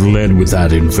you could have led with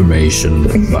that information.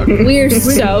 But We're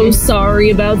so sorry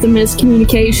about the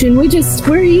miscommunication.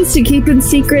 We're used to keeping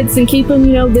secrets and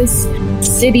keeping, this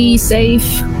city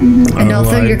safe. And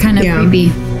also, you're kind of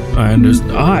creepy. I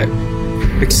understand.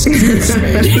 Excuse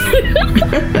me.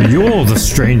 You're the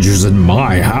strangers in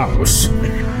my house.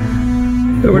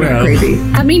 But we're not creepy.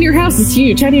 I mean, your house is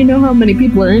huge. How do you know how many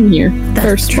people are in here? That's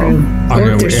First true. of all. I Or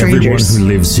know if they're everyone strangers. who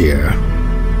lives here.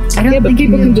 I don't Yeah, but think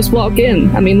people can just walk in.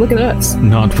 I mean, look at us.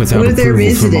 Not without What if they're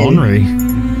approval from visiting? Henri.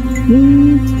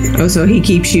 Oh, so he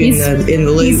keeps you in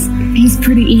the loop. He's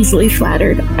pretty easily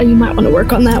flattered. You might want to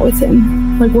work on that with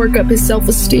him. Like, work up his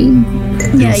self-esteem.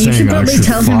 Yeah, You're you should saying I probably should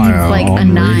tell him fire he's like a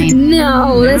Henri? 9.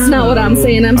 No, that's not what I'm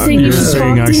saying. I'm saying you You're should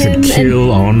saying talk I to him should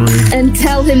kill Henri? and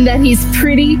tell him that he's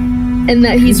pretty and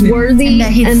that he's worthy And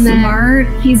that he's smart.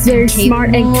 He's very smart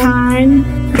and capable. kind.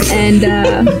 And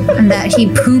And that he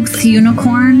poops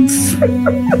unicorns.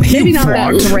 maybe not that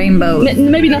Frogs, rainbows.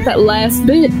 maybe not that last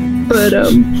bit, but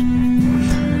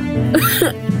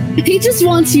he just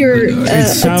wants your It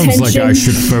sounds attention. like I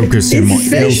should focus him It's a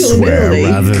special elsewhere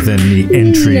ability. rather than the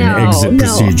entry and exit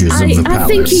procedures of the palace. I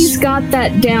think he's got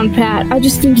that down pat. I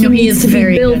just think he No, he needs is to be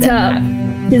very built good at up.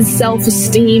 His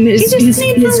self-esteem, his just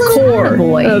needs a little core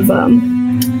attaboy. of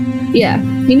yeah,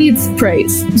 he needs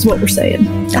praise. Is what we're saying.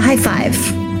 A high five.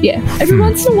 Yeah, every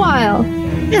once in a while.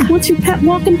 Yeah. Once you're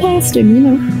walking past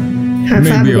him, High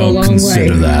five Maybe will go a I'll long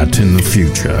consider way. that in the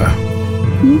future.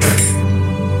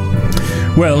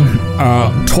 Well,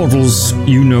 Toddles,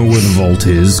 you know where the vault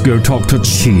is. Go talk to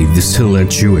Cheese. He'll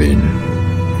let you in.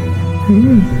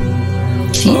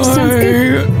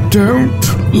 I don't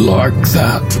like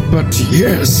that, but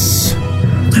yes, I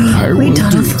will Wait, do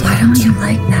Donald, why that. don't you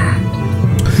like that?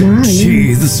 Why?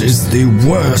 Cheese is the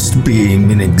worst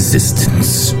being in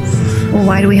existence. Well,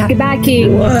 why do we have to Goodbye,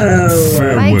 King. Whoa.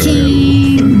 Farewell.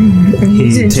 King?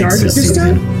 He's in takes charge of his this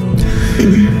stuff?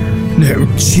 No,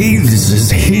 Cheese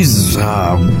is his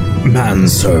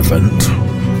manservant.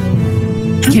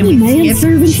 Can we skip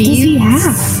manservants does he cheese?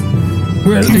 have?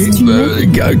 Well,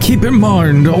 keep in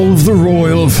mind, all of the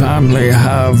royal family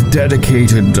have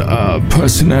dedicated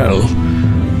personnel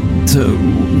to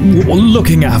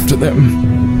looking after them.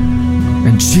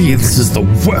 And Cheese is the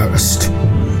worst.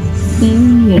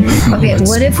 Okay,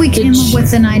 what if we came up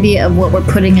with an idea of what we're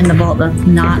putting in the vault that's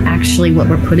not actually what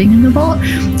we're putting in the vault,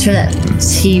 so that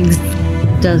Steve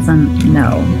doesn't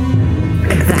know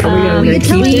exactly Are we gonna what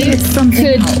keep we it? it's something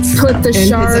Could else. put the And is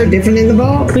shard. that different in the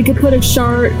vault? We could put the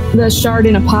shard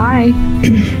in a pie,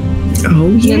 Oh,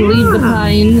 and then leave the pie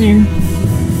in there.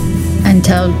 and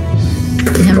tell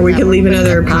him. Or we that could we're leave putting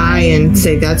another the pie and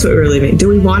say that's what we're leaving. Do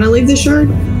we want to leave the shard?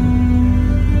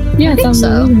 Yeah, I think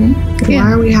so. Yeah.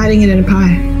 Why are we hiding it in a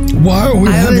pie? Why are we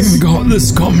having got this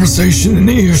conversation in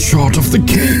earshot of the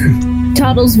king?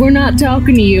 Toddles, we're not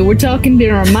talking to you. We're talking in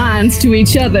our minds to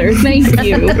each other. Thank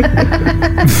you.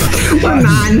 My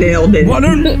mind nailed it. Why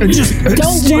don't just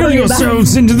steal worry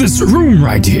yourselves into this room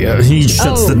right here? He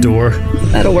shuts the door.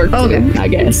 That'll work too, I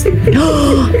guess.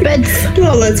 Beds.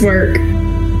 Well, let's work.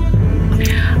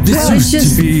 This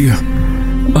used to be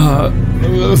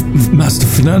Master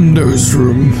Fernando's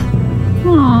room.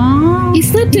 Aww. He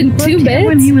slept in 2 beds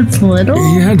When he was little?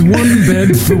 He had one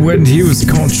bed for when he was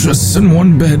conscious and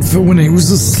one bed for when he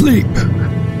was asleep.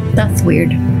 That's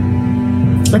weird.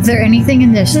 Was there anything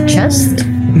in this chest?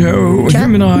 No,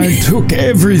 him and I took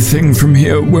everything from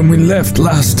here when we left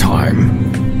last time.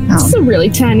 It's a really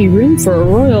tiny room for a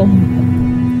royal.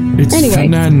 It's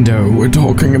Fernando we're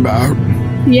talking about.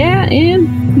 Yeah, and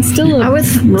he's still I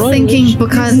was thinking,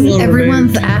 because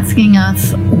everyone's asking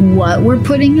us what we're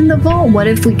putting in the vault, what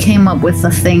if we came up with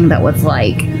a thing that was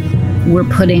like, we're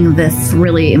putting this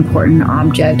really important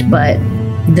object, but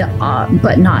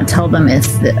not tell them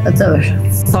it's the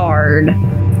Thard,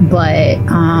 but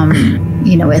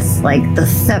it's like the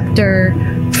scepter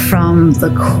from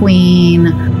the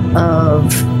queen of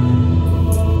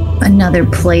another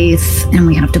place, and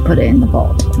we have to put it in the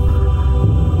vault.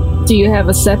 Do you have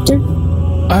a scepter?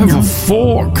 I have a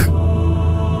fork.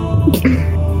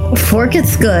 Fork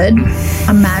is good.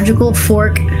 A magical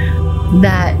fork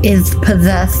that is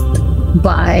possessed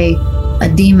by a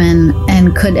demon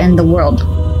and could end the world.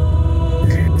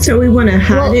 So we want to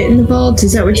hide it in the vault?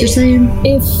 Is that what you're saying?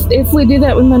 If we do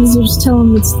that, we might as well just tell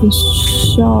him it's the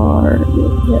shard.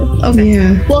 Okay.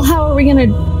 Yeah. Well, how are we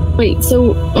gonna... Wait,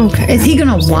 so... Okay. Is he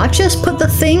gonna watch us put the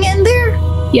thing in there?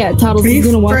 Yeah, Toddles is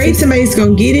gonna watch afraid it. somebody's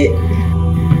gonna get it?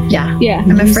 Yeah. Yeah.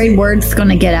 I'm afraid word's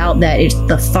gonna get out that it's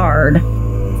the Thard.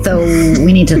 So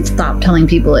we need to stop telling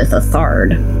people it's a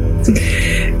Thard.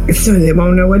 So they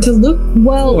won't know what to look for.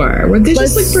 Well, they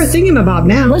just look for a thingamabob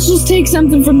now. Let's just take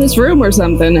something from this room or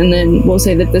something, and then we'll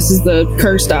say that this is the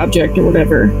cursed object or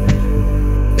whatever.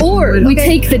 Or we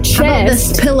take the chest. How about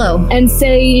this pillow? And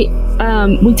say,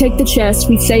 we take the chest,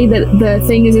 we say that the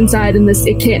thing is inside and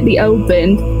it can't be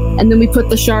opened, and then we put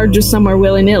the shard just somewhere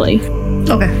willy-nilly.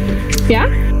 Okay. Yeah?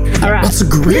 Alright. That's a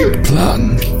great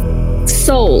plan.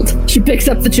 Sold. She picks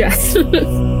up the chest.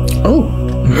 Oh.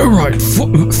 Alright,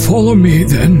 follow me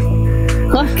then.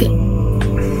 Okay.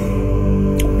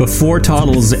 Before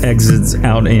Toddles exits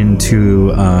out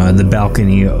into the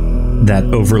balcony that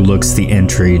overlooks the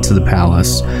entry to the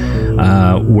palace,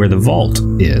 where the vault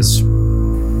is,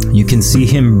 you can see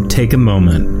him take a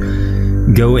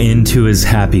moment, go into his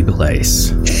happy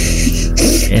place,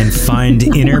 and find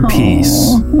inner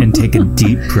peace, and take a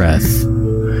deep breath.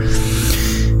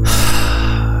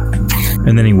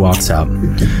 And then he walks out.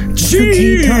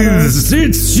 Jeez,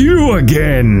 it's you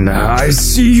again. I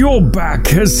see your back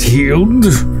has healed.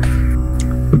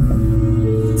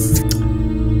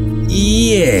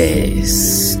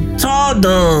 Yes,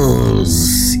 Toddles.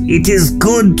 It is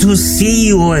good to see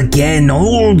you again,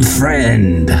 old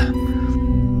friend.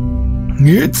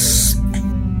 It's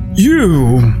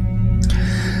you.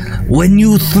 When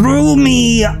you threw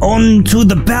me onto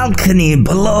the balcony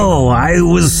below, I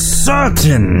was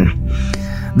certain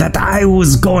that I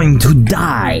was going to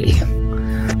die.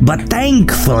 But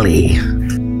thankfully,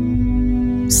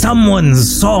 someone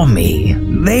saw me.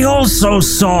 They also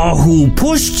saw who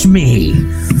pushed me.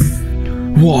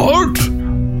 What?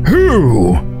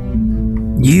 Who?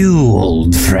 You,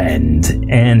 old friend.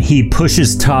 And he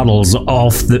pushes Toddles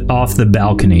off the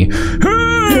balcony.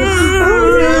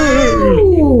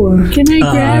 Can I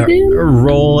grab him?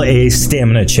 Roll a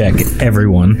stamina check,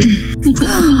 everyone.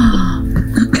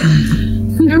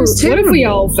 What if we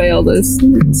all fail this?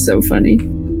 It's so funny.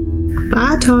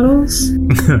 Bye, Toddles.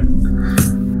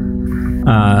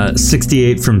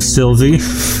 68 from Sylvie.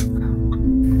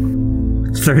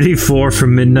 34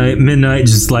 from Midnight. Midnight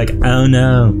just like, oh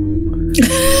no.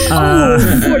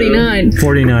 49.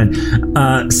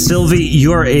 49. Sylvie,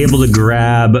 you are able to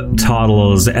grab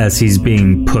Toddles as he's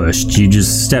being pushed. You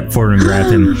just step forward and grab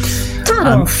him.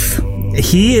 Toddles.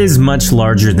 He is much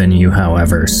larger than you,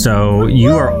 however, so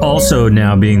you are also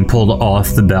now being pulled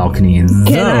off the balcony.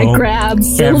 Can I grab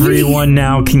Sylvie? Everyone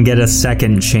now can get a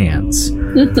second chance.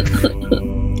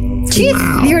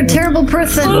 Jeez, you're a terrible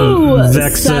person. Ooh,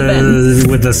 Vexa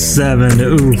 7. with a 7.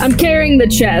 Ooh. I'm carrying the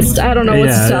chest. I don't know what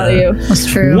to tell you. That's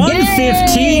true.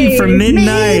 115 from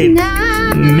Midnight.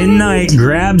 Midnight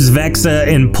grabs Vexa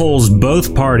and pulls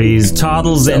both parties.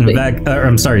 Toddles and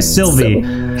Sylvie.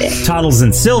 Toddles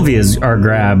and Sylvia are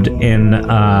grabbed, and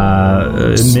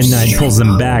Midnight pulls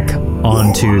them back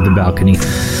onto the balcony.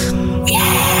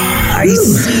 I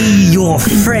see your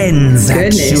friends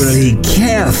actually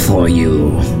care for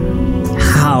you.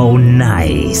 How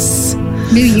nice.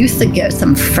 You used to get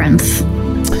some friends.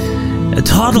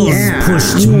 Toddles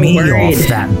pushed me off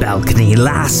that balcony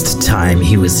last time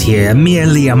he was here,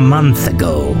 merely a month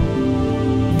ago.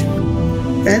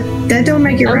 That don't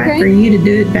make it right for you to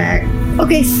do it back.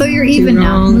 Okay, so you're even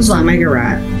now. Move on. Make it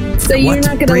right. So you're What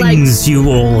not gonna brings you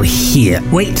all here?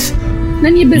 Wait, none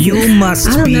of your business. you must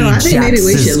I don't be know, I think maybe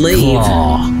we should Jax's leave.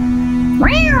 claw.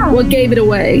 What gave it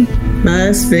away?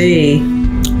 Must be.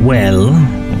 Well,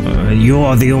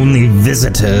 you're the only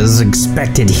visitors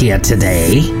expected here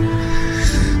today.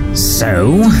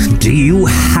 So, do you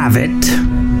have it?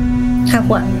 Have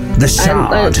what? The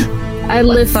shard. I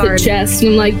lift the chest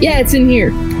and I'm like, yeah, it's in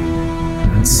here.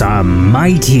 It's a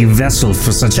mighty vessel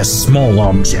for such a small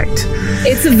object.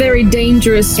 It's a very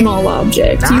dangerous small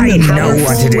object. I know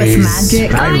what it with is.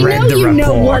 magic. I read know the you report.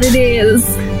 know what it is,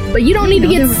 but you don't need to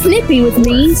get snippy with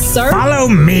me, sir. Follow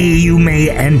me, you may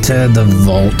enter the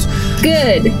vault.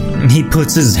 Good. He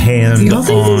puts his hand Y'all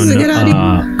think this on is a good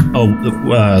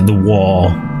idea? the wall,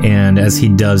 and as he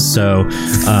does so,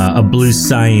 a blue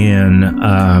cyan,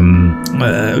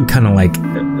 kind of like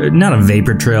not a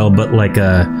vapor trail, but like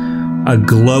a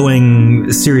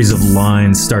glowing series of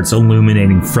lines starts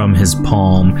illuminating from his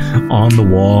palm on the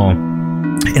wall,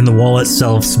 and the wall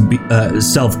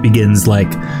itself begins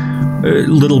like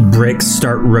little bricks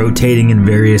start rotating in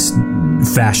various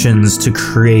fashions to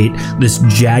create this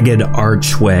jagged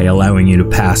archway, allowing you to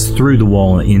pass through the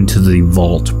wall into the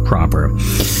vault proper.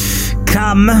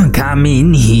 Come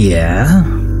in here.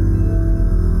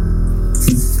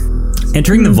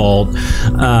 Entering the vault,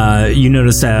 you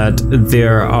notice that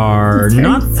there are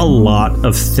not a lot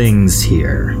of things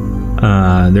here.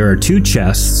 There are two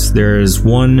chests. There's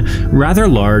one rather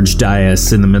large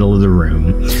dais in the middle of the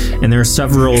room, and there are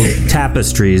several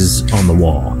tapestries on the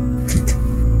wall.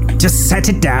 Just set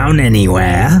it down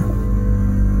anywhere.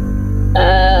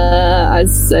 I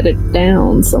set it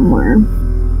down somewhere.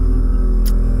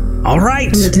 All right.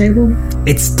 On the table?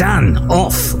 It's done.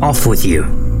 Off with you.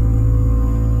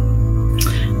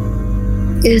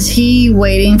 Is he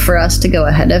waiting for us to go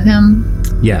ahead of him?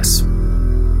 Yes.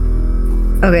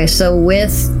 Okay, so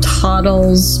with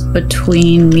Toddles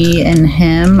between me and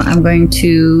him, I'm going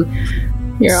to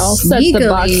Here, I'll set the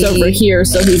box sneakily over here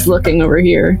so he's looking over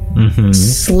here.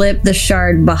 slip the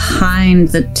shard behind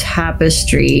the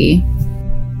tapestry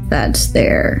that's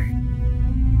there.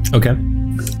 Okay.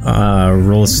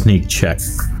 Roll a sneak check.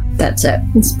 That's it.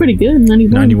 It's pretty good.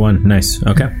 91. 91. Nice.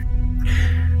 Okay.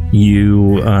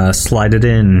 You slide it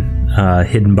in,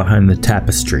 hidden behind the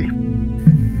tapestry.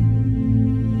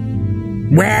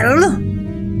 Well,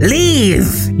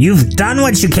 leave. You've done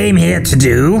what you came here to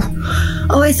do.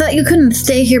 Oh, I thought you couldn't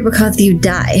stay here because you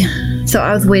die. So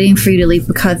I was waiting for you to leave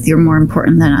because you're more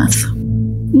important than us.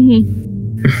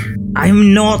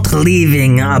 I'm not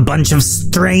leaving a bunch of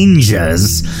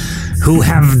strangers who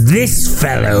have this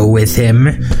fellow with him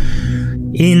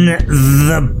in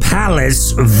the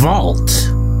palace vault.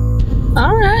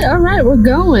 All right, we're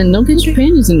going. Don't get your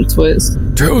panties in a twist.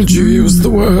 Told you he was the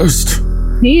worst.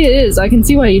 He is. I can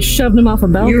see why you shoved him off a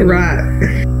balcony. You're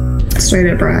right.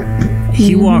 Straight up right.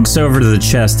 He walks over to the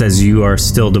chest as you are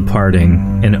still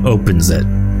departing and opens it.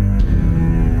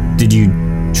 Did you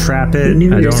trap it?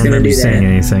 knew I he don't was gonna remember do saying that.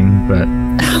 anything, but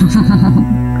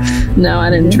No, I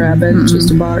didn't trap it. It's just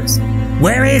a box.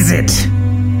 Where is it?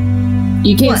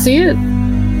 You can't see it?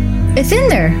 It's in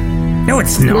there. No,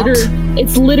 it's not.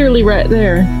 It's literally right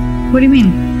there. What do you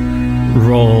mean?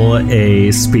 roll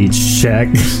a speech check.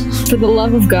 For the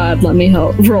love of God, let me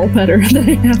help roll better than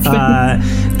I have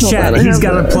been. Chat, he's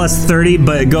got a plus 30,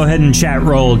 but go ahead and chat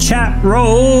roll. Chat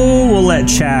roll! We'll let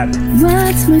chat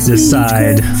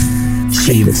decide.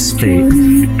 Sheath's fate.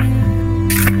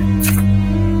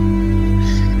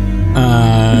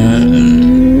 I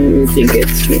think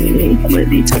it's 20, might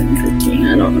be 10, 15,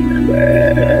 I don't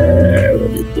remember.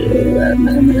 What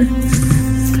is it?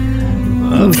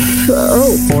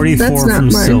 44 that's not from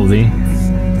mine. Sylvie.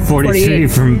 43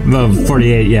 from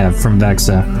 48, yeah, from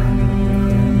Vexa.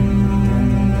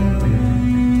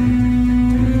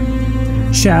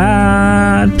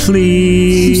 Chat,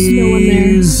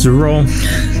 please. Roll.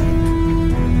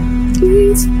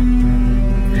 Please.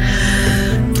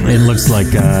 It looks like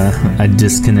I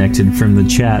disconnected from the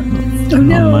chat on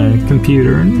my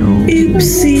computer. No.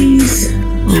 Oopsies.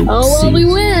 Oh, well, we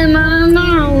win. I don't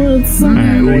know. It's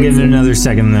Alright, we'll give it another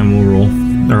second, then we'll roll.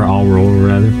 Or I'll roll,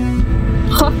 rather.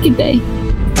 hockey day.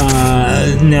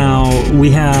 Now, we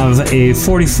have a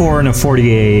 44 and a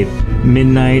 48.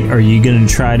 Midnight, are you going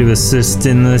to try to assist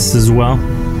in this as well?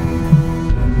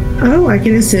 Oh, I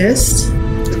can assist.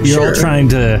 You're all trying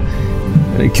to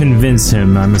convince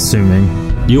him, I'm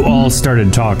assuming. You all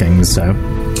started talking, so.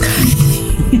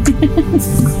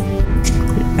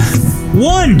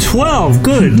 112.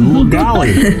 Good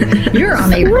golly. You're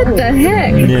on a What the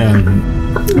heck? Yeah.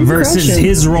 Versus crushing.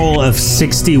 his roll of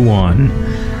 61.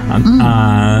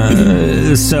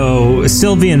 So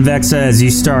Sylvie and Vexa, as you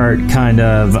start kind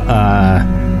of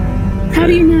How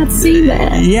do you not see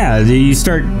that? yeah, you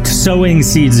start sowing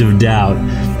seeds of doubt.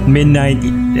 Midnight,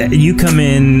 you come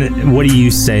in. What do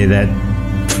you say that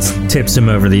tips him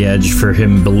over the edge for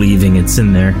him believing it's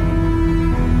in there?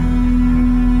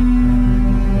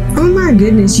 Oh my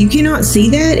goodness, you cannot see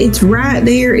that? It's right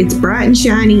there. It's bright and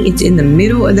shiny. It's in the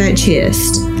middle of that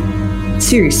chest.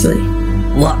 Seriously.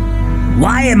 What?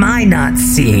 Why am I not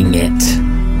seeing it?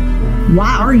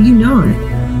 Why are you not?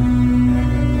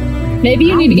 Maybe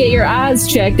you need to get your eyes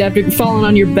checked after falling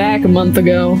on your back a month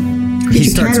ago. He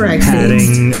your starts cataract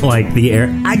patting like the air.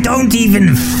 I don't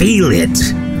even feel it.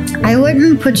 I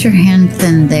wouldn't put your hands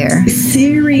in there.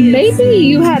 Serious. Maybe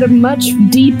you had a much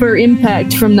deeper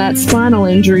impact from that spinal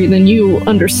injury than you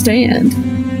understand.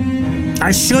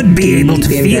 I should be able to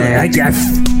Deep feel it. impact. I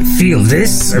feel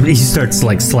this. He starts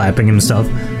like slapping himself.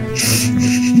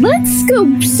 Let's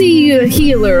go see a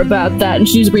healer about that. And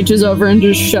she reaches over and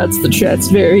just shuts the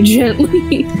chest very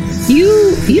gently.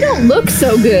 You don't look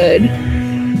so good.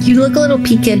 You look a little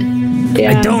peaked.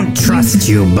 Yeah, I don't trust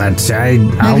you, but Have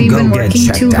I'll you go been get working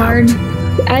checked too out. hard?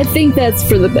 I think that's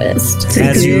for the best. It's a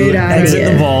As you good exit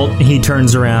idea. the vault, he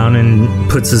turns around and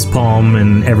puts his palm,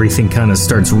 and everything kind of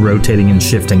starts rotating and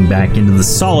shifting back into the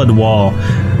solid wall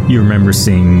you remember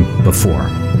seeing before.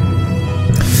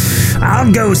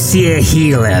 I'll go see a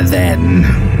healer then.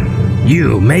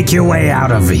 You make your way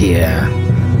out of here.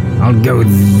 I'll go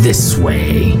this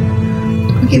way.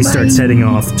 Okay, He bye. starts heading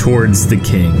off towards the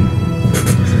king.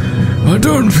 I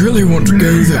don't really want to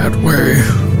go that way.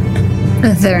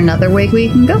 Is there another way we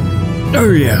can go? Oh,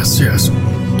 yes. Let's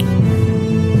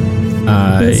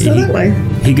go that way.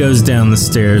 He goes down the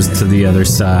stairs to the other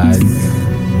side.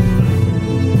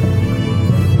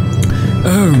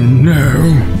 Oh,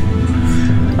 no.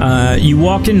 You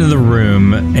walk into the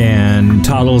room, and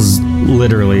Toddles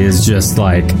literally is just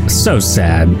like so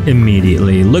sad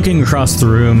immediately. Looking across the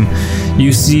room,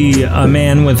 you see a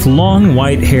man with long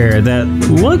white hair that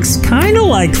looks kind of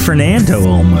like Fernando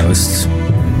almost.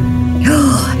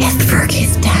 It's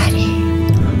Fergie's daddy.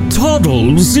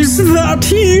 Toddles, is that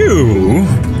you?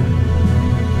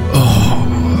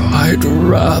 Oh, I'd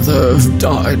rather have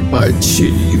died by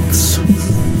cheats.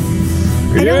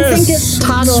 I don't think it's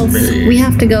Toddles. We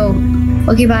have to go.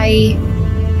 Okay, bye.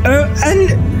 And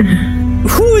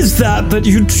who is that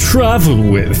you travel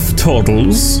with,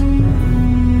 Toddles?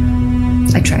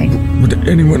 I tried. Would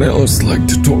anyone else like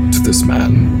to talk to this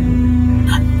man?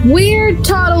 We're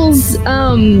Toddles'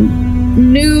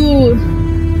 new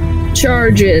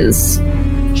charges.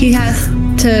 He has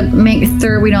to make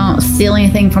sure we don't steal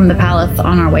anything from the palace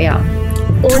on our way out.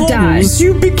 Or die. Toddles,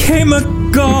 you became a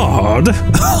guard?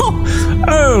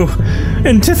 Oh,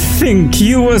 and to think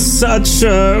you were such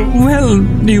well,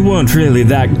 you weren't really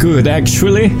that good,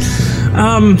 actually.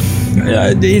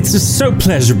 It's so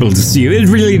pleasurable to see you. It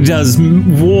really does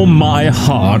warm my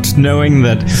heart knowing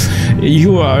that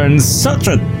you are in such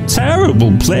a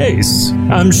terrible place.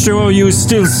 I'm sure you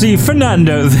still see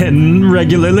Fernando then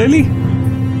regularly.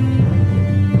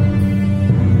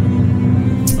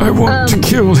 I want to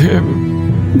kill him.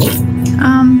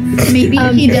 Maybe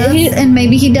he does, and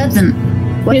maybe he doesn't.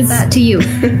 What's that to you?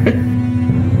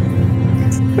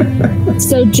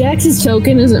 So Jax's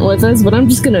token isn't with us, but I'm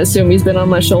just gonna assume he's been on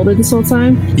my shoulder this whole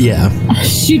time. Yeah.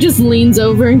 She just leans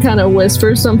over and kind of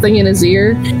whispers something in his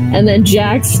ear, and then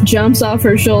Jax jumps off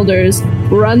her shoulders,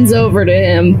 runs over to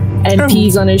him, and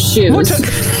pees on his shoes.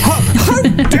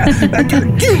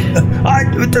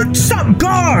 Stop,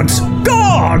 guards!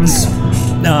 Guards!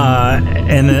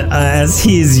 As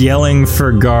he's yelling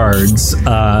for guards,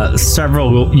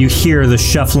 you hear the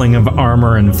shuffling of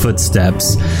armor and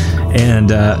footsteps, and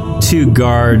two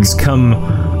guards come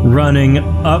running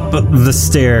up the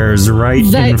stairs right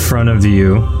in front of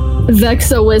you.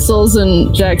 Vexa whistles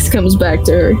and Jax comes back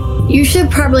to her. You should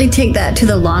probably take that to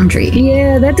the laundry.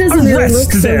 Yeah, that doesn't really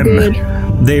look so good.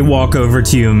 They walk over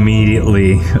to you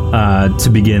immediately to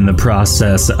begin the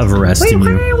process of arresting Wait,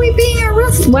 you. why are we being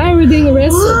arrested? Why are we being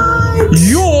arrested?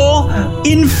 Your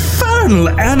infernal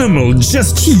animal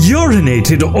just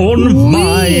urinated on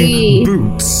my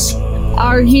boots.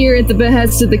 Are here at the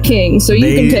behest of the king, so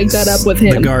you can take that up with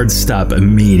him. The guards stop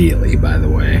immediately, by the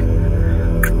way.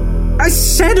 I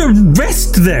said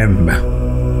arrest them!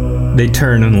 They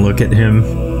turn and look at him.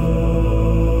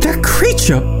 That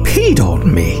creature peed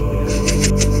on me.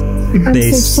 I'm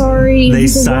so sorry. They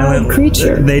He's a wild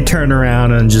creature. They turn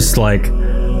around and just like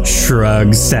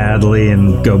shrug sadly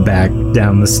and go back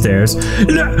down the stairs.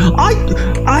 No,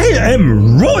 I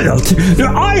am royalty.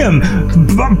 I am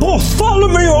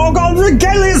Bartholomew Orgon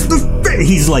Regalius the Fifth.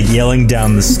 He's like yelling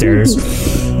down the stairs.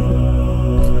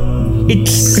 It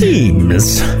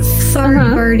seems Sorry,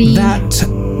 Birdie.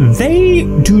 that they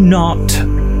do not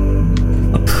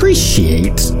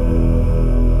appreciate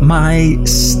my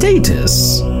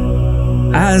status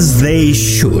as they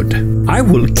should. I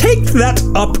will take that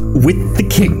up with the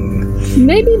king.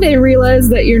 Maybe they realize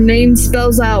that your name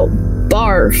spells out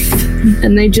barf,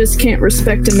 and they just can't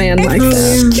respect a man like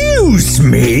that. Excuse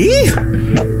me?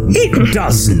 It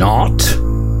does not.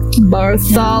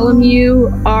 Bartholomew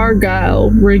Argyle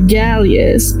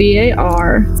Regalius,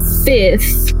 B-A-R,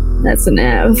 5th, that's an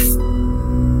F,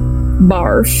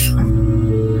 barf.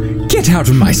 Get out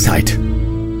of my sight.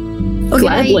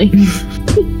 Gladly.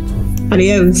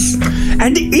 Adios.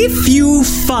 And if you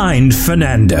find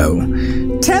Fernando,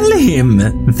 tell him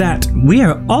that we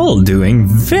are all doing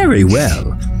very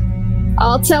well.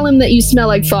 I'll tell him that you smell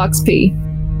like fox pee.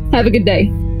 Have a good day.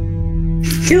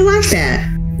 Feel like that.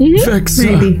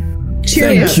 Vexa, Maybe.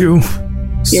 Cheerio. thank you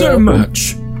so welcome.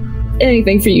 much.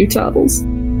 Anything for you, Toddles.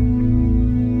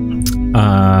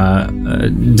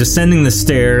 Descending the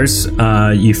stairs,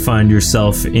 you find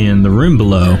yourself in the room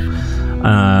below.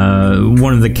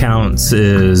 One of the counts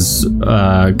is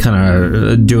kind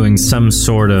of doing some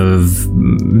sort of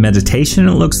meditation,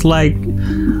 it looks like.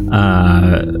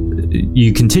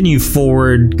 You continue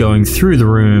forward, going through the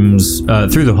rooms,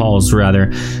 through the halls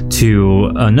rather,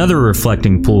 to another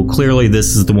reflecting pool. Clearly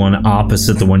this is the one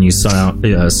opposite the one you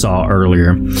saw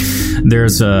earlier.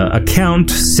 There's a count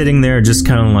sitting there just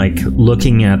kind of like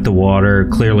looking at the water,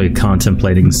 clearly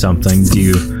contemplating something. Do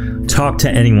you talk to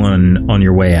anyone on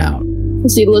your way out?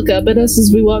 Does he look up at us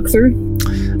as we walk through?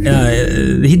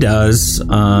 He does. He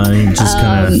just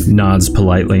kind of nods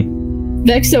politely.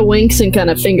 Vexa winks and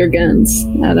kind of finger guns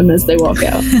at him as they walk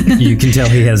out. You can tell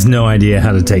he has no idea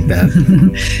how to take that.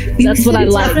 That's what I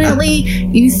like.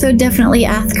 You so definitely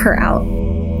ask her out.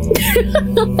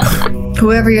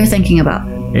 Whoever you're thinking about.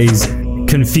 He's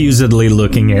confusedly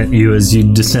looking at you as you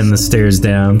descend the stairs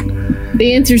down.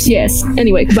 The answer's yes.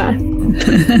 Anyway, goodbye.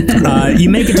 You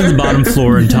make it to the bottom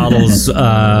floor, and Toddles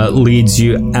leads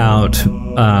you out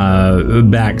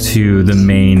back to the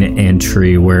main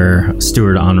entry where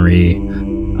Steward Henri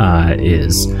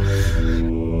is.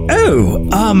 Oh,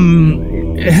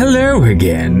 hello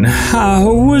again.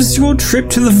 How was your trip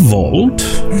to the vault?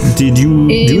 Did you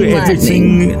do Enlightening.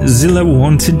 everything Zilla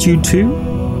wanted you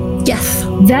to? Yes.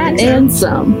 That and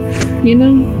some, you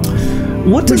know?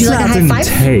 What does you like a that high five?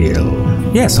 entail?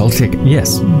 Yes, I'll take it.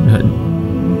 Yes.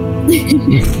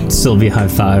 Sylvie high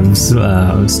fives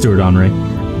Steward Henri.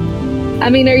 I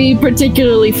mean, are you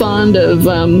particularly fond of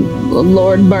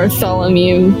Lord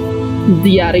Bartholomew,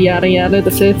 yada yada yada, the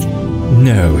 5th?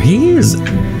 No, he is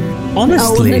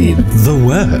honestly then- the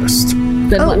worst.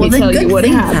 Then let me tell you what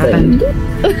things happened.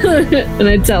 And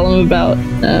I tell him about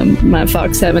my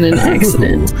fox having an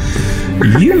accident.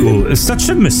 You, such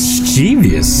a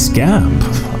mischievous scamp.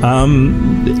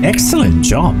 Excellent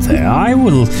job there. I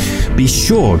will be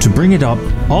sure to bring it up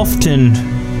often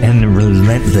and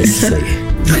relentlessly.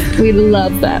 We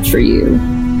love that for you.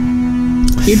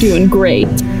 You're doing great.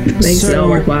 Makes it all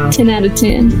worthwhile. 10 out of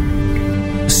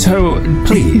 10. So,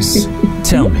 please,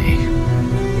 tell me,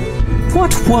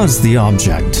 what was the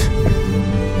object?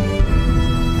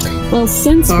 Well,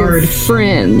 since we're Hard.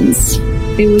 friends,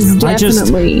 it was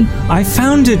definitely... I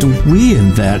found it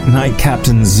weird that Knight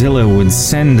Captain Zilla would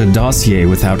send a dossier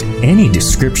without any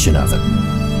description of it.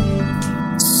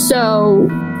 So,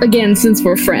 again, since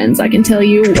we're friends, I can tell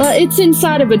you, it's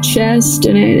inside of a chest,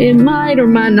 and it might or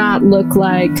might not look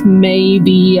like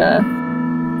maybe a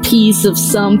piece of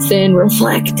something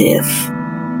reflective.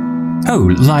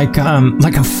 Oh, like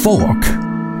a fork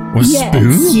or Yes.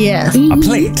 spoon? Yes. A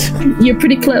plate? You're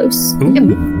pretty close.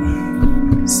 Ooh.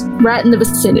 Right in the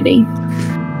vicinity.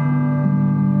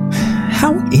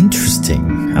 How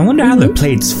interesting. I wonder how the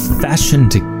plates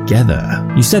fashioned together.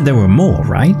 You said there were more,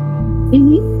 right?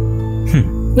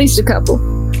 At least a couple.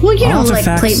 Well, you know, like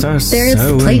Artifacts plate. are There's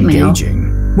so plate mail.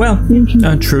 engaging. Well,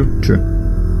 true.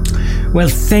 Well,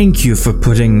 thank you for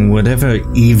putting whatever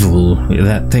evil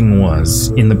that thing was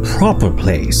in the proper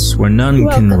place where none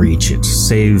You're can welcome. reach it,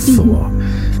 save for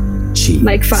Cheese.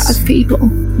 Like 5 people.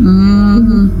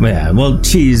 Yeah, well,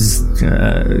 Cheese,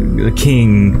 the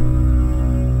king.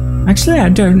 Actually, I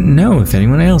don't know if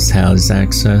anyone else has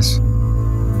access.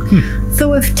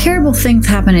 So if terrible things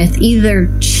happen, it's either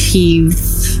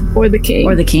Chiefs Or the king.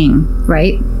 or the king,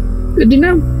 right? Good to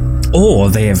know. Or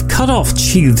they have cut off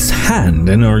Chief's hand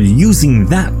and are using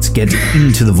that to get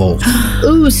into the vault.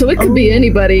 Ooh, so it could be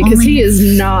anybody, because he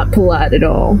is not polite at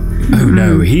all. Oh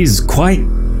no, he's quite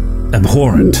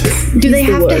abhorrent. Do they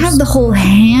have to have the whole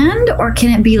hand, or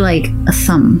can it be like a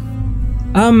thumb?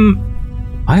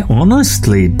 I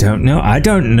honestly don't know. I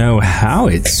don't know how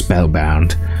it's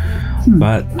spellbound,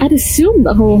 but I'd assume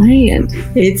the whole hand.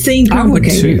 It seemed I would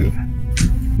complicated. too.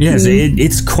 Yes,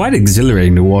 it's quite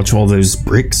exhilarating to watch all those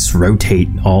bricks rotate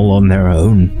all on their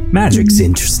own. Magic's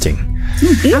interesting.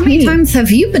 How many times have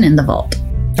you been in the vault?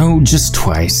 Oh, just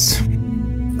twice.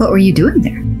 What were you doing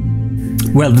there?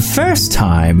 Well, the first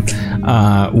time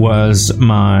was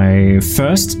my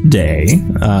first day.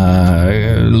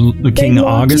 King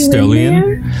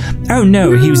Augustolian. Oh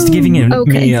no, he was giving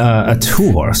me a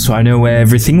tour, so I know where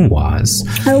everything was.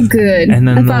 Oh, good. And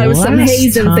then I thought it was some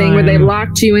hazing thing where they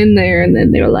locked you in there, and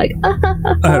then they were like, Oh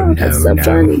no, that's so no.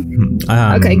 funny.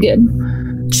 Okay, good.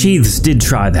 Chiefs did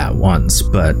try that once,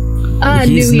 but I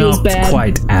he's knew he was not bad.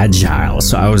 quite agile,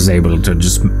 so I was able to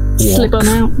just Slip walk on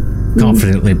out.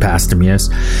 confidently past him. Yes.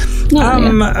 Oh,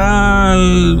 yeah.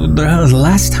 The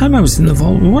last time I was in the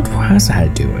vault, what was I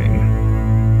doing?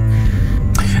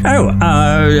 Oh,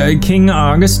 King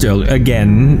Augustolian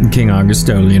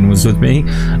was with me.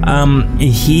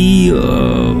 He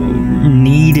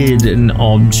needed an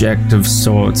object of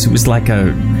sorts. It was like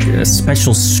a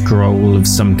special scroll of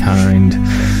some kind.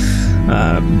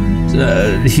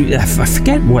 I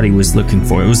forget what he was looking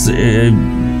for. It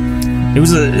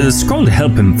was a scroll to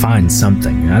help him find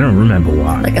something. I don't remember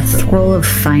why. Like a scroll of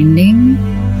finding?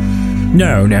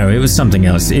 No, it was something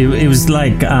else. It was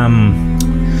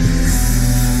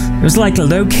like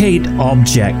locate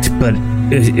object, but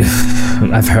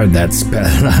I've heard that spell.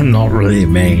 I'm not really a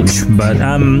mage, but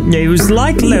it was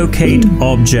like locate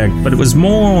object, but it was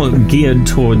more geared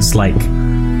towards like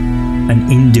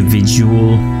an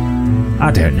individual.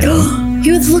 I don't know.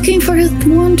 He was looking for his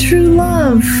one true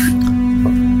love.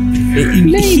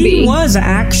 He was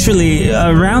actually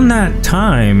around that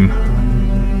time.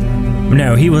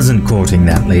 No, he wasn't courting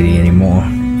that lady anymore.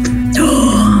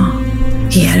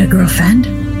 He had a girlfriend?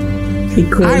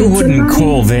 I wouldn't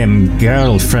call them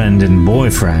girlfriend and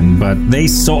boyfriend, but they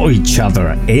saw each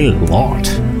other a lot.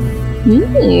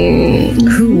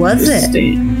 Who was it?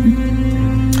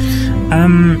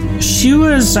 She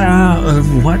was,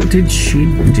 what did she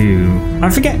do? I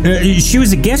forget. She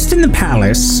was a guest in the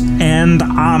palace, and,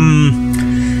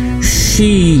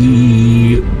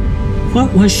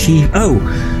 what was she? Oh,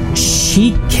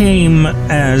 she came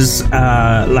as,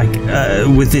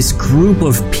 with this group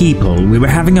of people. We were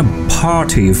having a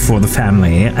party for the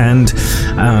family, and,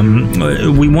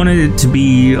 we wanted it to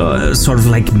be, sort of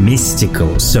like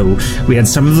mystical. So we had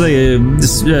some of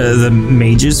the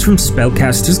mages from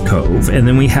Spellcaster's Cove, and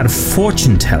then we had a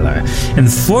fortune teller. And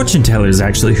the fortune teller is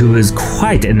actually who is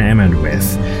quite enamored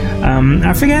with.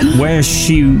 I forget where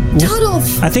she was.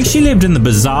 Toddles! I think she lived in the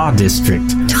Bazaar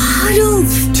district.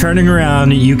 Toddles! Turning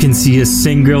around, you can see a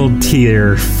single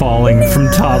tear falling from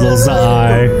Toddle's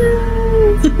eye.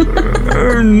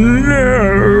 Oh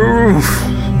no!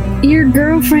 Your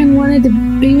girlfriend wanted to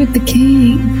be with the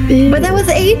king. But that was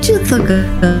ages ago.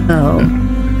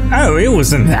 Oh, it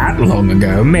wasn't that long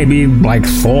ago. Maybe like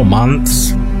 4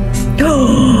 months.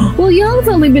 Well, y'all have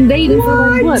only been dating for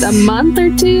like, what, a month or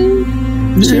two?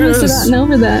 She must have gotten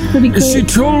over that pretty quick. She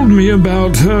told me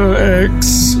about her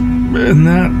ex, and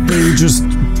that they just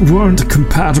weren't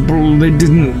compatible. They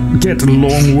didn't get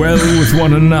along well with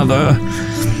one another.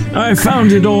 I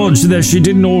found it odd that she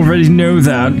didn't already know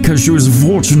that because she was a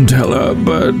fortune teller,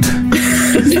 but...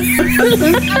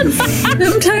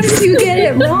 Sometimes you get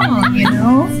it wrong, you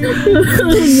know?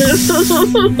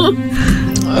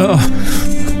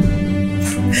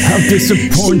 How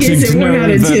disappointing She gets it to know 1 out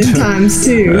of 10 times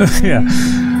too. Yeah.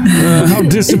 how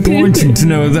disappointing to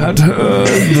know that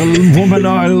the woman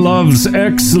I love's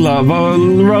ex-lover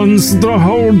runs the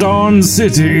whole darn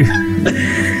city.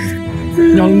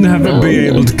 I'll never be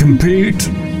able to compete.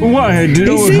 Why did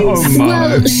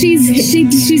Well,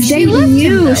 she's dating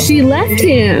you. She left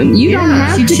him. You don't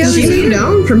have to. She moved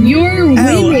on from You're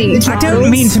winning. I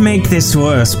don't mean to make this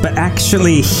worse, but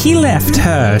actually, he left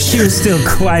her. She was still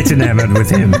quite enamored with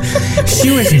him.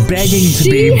 She was begging to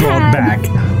be brought back.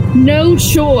 No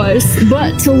choice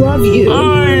but to love you.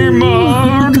 I'm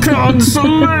a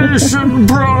consolation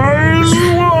prize.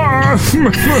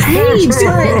 Hey,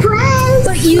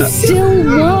 but you still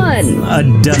won. A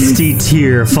dusty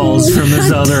tear falls from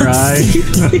his other eye.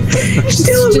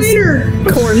 Still a winner.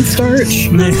 Cornstarch.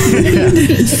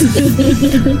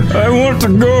 I want to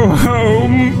go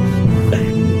home.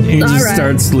 He just All right.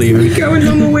 starts leaving. Going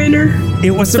on the winner.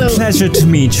 It was a pleasure to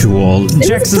meet you all.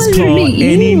 Jex's pleasure to Claw, meet you.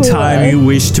 anytime you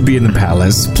wish to be in the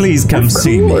palace, please come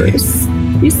see me. Course.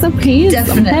 You're so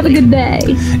handsome. Definitely. Have a good day.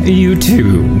 You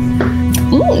too.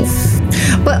 Ooh.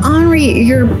 But Henri,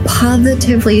 you're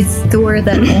positively sure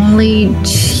that only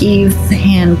Chief's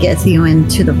hand gets you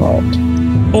into the vault.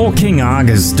 Or King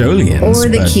Argostolians. Or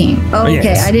the king. Oh, okay,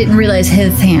 yes. I didn't realize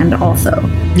his hand also.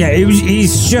 Yeah,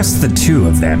 he's just the two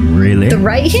of them, really. The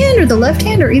right hand or the left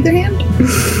hand or either hand?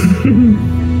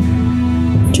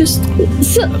 Just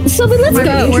So then let's What an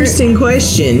go. interesting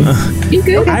question. You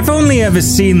good? I've only ever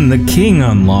seen the king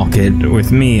unlock it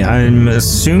with me. I'm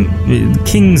assuming the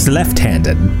king's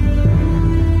left-handed.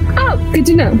 Oh, good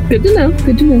to know. Good to know.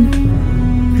 Good to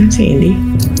know. That's handy.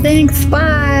 thanks,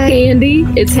 bye. Handy.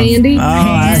 It's handy. Oh,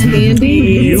 Handy.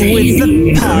 you with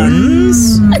the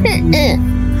puns?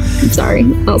 I'm sorry.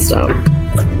 I'll stop.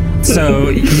 So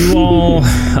you all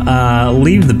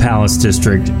leave the palace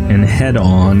district and head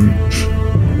on,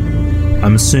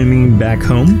 I'm assuming, back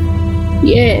home?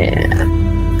 Yeah.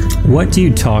 What do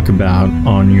you talk about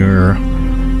on your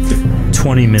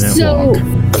 20-minute So,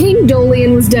 walk? King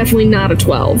Dolian was definitely not a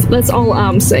 12. That's all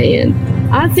I'm saying.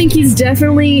 I think he's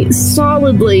definitely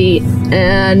solidly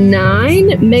a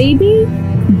 9, maybe,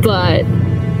 but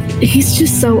he's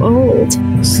just so old.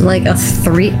 So like a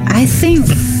 3. I think.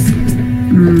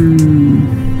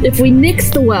 If we nix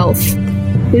the wealth,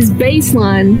 his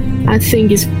baseline, I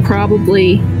think, is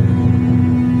probably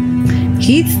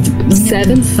He's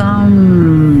 7.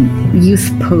 some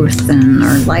youth person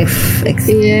or life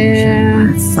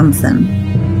experience or something.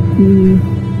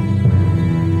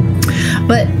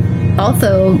 But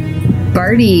also,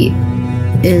 Barty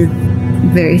is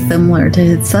very similar to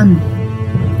his son.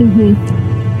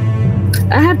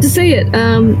 I have to say it.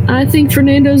 I think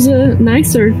Fernando's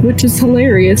nicer, which is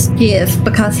hilarious. He is,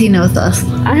 because he knows us.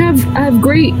 I have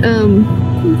great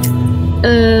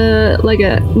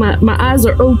my eyes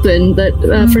are open that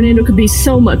Fernando could be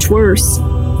so much worse.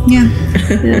 Yeah.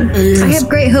 Yes, I have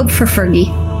great hope for Fergie.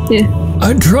 Yeah,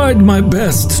 I tried my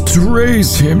best to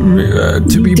raise him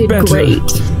to be did better. great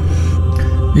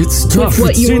It's tough. with what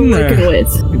it's you in were there. working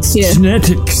with. It's Yeah.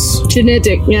 genetics.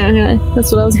 Genetic, yeah,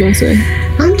 that's what I was going to say.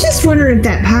 I'm just wondering if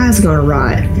that pie's gonna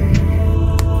rot.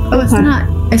 Oh, it's not.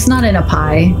 It's not in a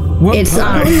pie. What It's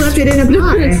pie? We left it in a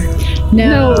pie.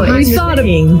 no. we I'm thought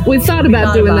thinking.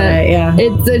 about doing about that. it, yeah.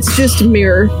 It's just a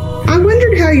mirror. I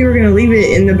wondered how you were gonna leave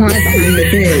it in the pie behind the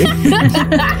thing.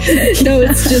 No,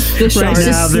 it's just the Right shard.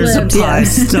 now, there's slipped, a pie yeah.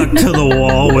 stuck to the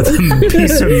wall with a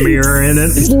piece of mirror in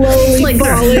it. Slowly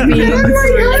falling. I'm like, how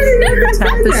did you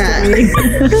find that?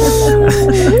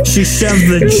 She shoved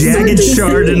the jagged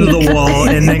shard into the wall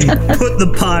and then put the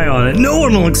pie on it. No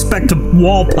one will expect a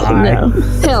wall pie. No,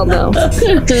 hell no.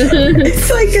 It's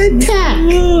like a tack.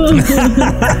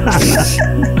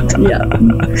 Yeah.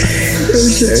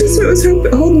 Just what was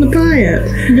holding the pie up.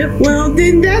 Yep. Well,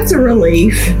 then that's a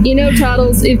relief. You know,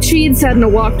 Toddles, if Cheeds hadn't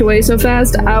have walked away so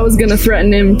fast, I was gonna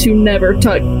threaten him to never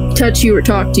touch you or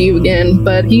talk to you again,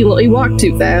 but he walked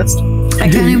too fast. I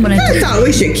kind of wanted I to. thought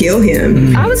we should kill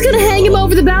him. I was gonna hang him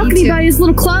over the balcony too. by his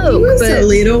little cloak, He was a but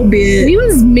little bit. he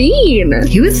was mean.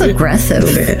 He was aggressive.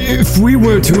 If we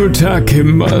were to attack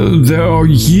him, there are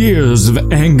years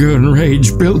of anger and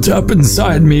rage built up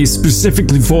inside me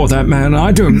specifically for that man.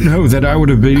 I don't know that I would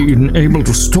have been able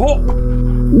to stop.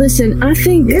 Listen, I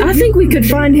think we could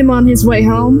find him on his way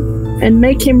home and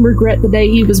make him regret the day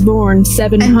he was born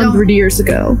 700 years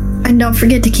ago. And don't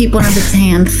forget to keep one of his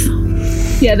hands.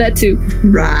 Yeah, that too.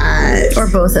 Right. Or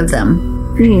both of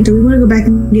them. Do we want to go back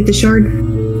and get the shard?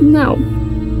 No.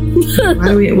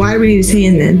 Why do we need his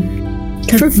hand then?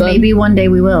 For Because fun. maybe one day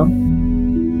we will.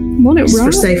 Want it Just for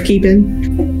right?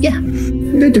 safekeeping? Yeah.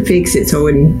 Good to fix it so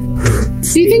it wouldn't.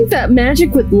 Do you think that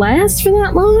magic would last for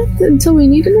that long until we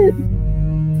needed it?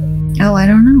 Oh, I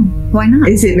don't know. Why not?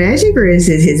 Is it magic or is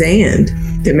it his hand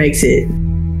that makes it?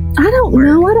 I don't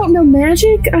know. I don't know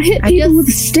magic. I hit people just- with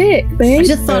a stick, I babe.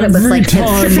 just thought it was Every like his time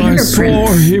I saw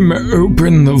fingerprints. him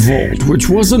open the vault, which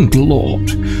wasn't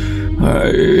locked,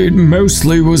 it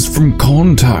mostly was from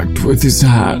contact with his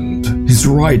hand, his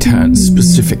right hand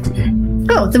specifically.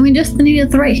 Oh, then we just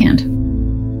needed the right hand.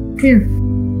 Here.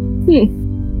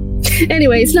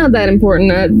 Anyway, it's not that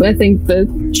important. I think the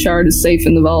shard is safe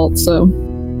in the vault, so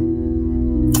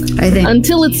I think.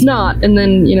 until it's not, and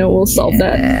then, you know, we'll solve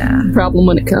that problem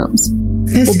when it comes.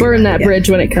 We'll burn that bridge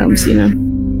when it comes, you know.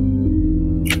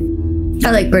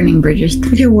 I like burning bridges.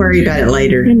 We can worry about it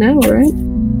later. I know, right?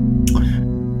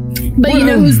 But you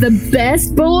know who's the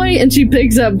best boy? And she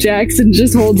picks up Jax and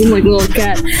just holds him like a little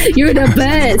cat. You're the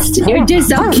best. You're just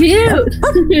so cute.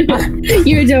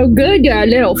 You're so good. You're a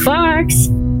little fox.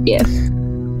 Yeah.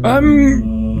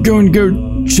 I'm going to go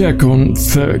check on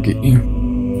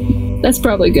Fergie. That's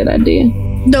probably a good idea.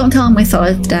 Don't tell him we saw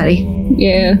it, Daddy.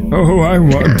 Yeah. Oh, I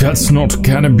want. That's not a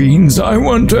can of beans. I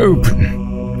want to open.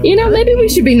 You know, maybe we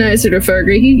should be nicer to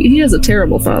Fergie. He has a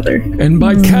terrible father. And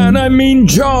by can, I mean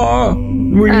jar.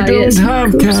 We don't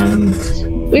have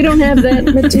can. We don't have that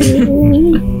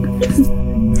material.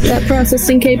 That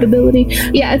processing capability.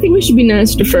 Yeah, I think we should be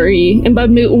nice to Fergie. And by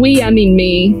we, I mean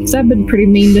me. Because I've been pretty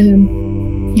mean to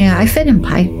him. Yeah, I fed him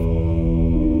pie.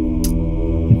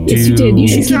 Yes, you did. You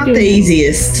should It's keep not doing the that.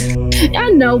 easiest. I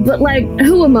know, but like,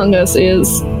 who among us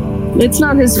is? It's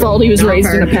not his fault he was Not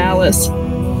raised in a Fergie. palace.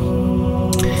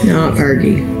 Not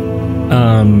Fergie.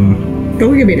 But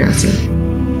we can be nicer.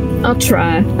 I'll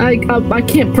try. I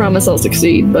can't promise I'll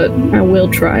succeed, but I will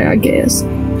try, I guess.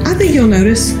 I think you'll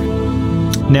notice.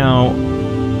 Now,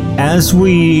 as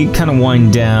we kind of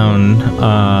wind down,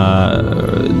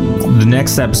 the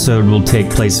next episode will take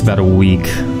place about a week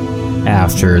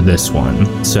after this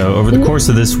one. So over the course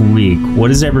of this week, what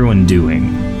is everyone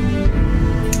doing?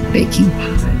 Baking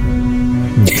pie.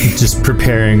 Just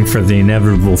preparing for the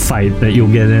inevitable fight that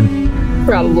you'll get in?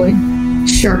 Probably.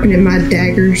 Sharpening my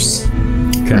daggers.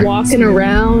 Okay. Walking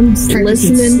around,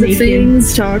 listening to sneaking.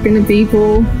 things, talking to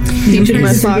people, teaching my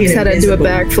Practicing fox being how to do a invisible.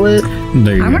 backflip.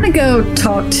 There you I'm go. gonna go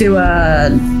talk to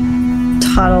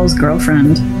Toddle's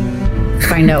girlfriend.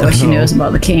 Find out what she knows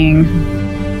about the king.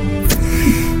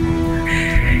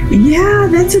 Yeah,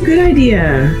 that's a good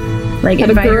idea. Like, At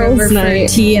a invite her girls' over for night.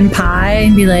 tea and pie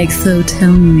and be like, so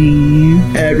tell me,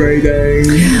 Everything.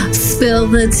 spill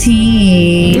the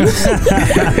tea.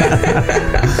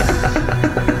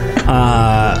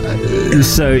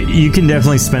 So you can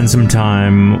definitely spend some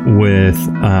time with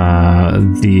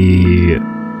the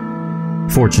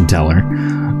fortune teller.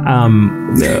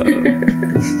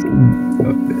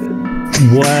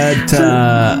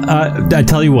 I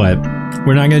tell you what,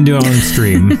 we're not going to do it on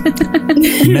stream.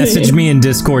 Message me in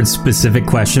Discord specific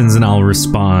questions and I'll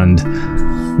respond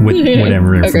with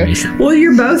whatever Okay. information. Well,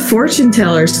 you're both fortune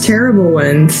tellers, terrible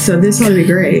ones, so this will be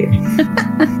great.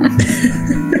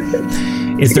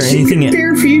 Is there anything?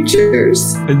 Compare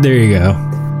futures. There you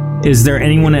go. Is there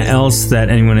anyone else that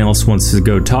anyone else wants to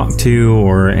go talk to,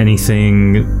 or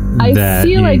anything I that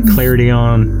feel you need like- clarity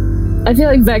on? I feel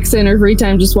like Vex in her free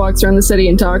time just walks around the city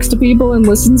and talks to people and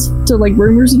listens to like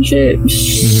rumors and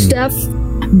stuff.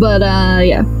 But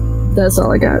yeah, that's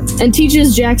all I got. And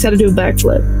teaches Jax how to do a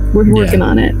backflip. We're working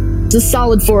on it. It's a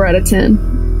solid 4 out of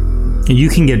 10. You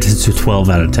can get to 12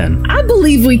 out of 10. I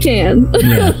believe we can.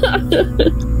 Yeah.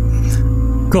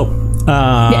 Cool.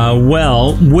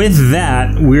 Well, with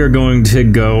that, we're going to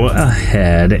go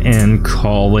ahead and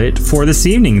call it for this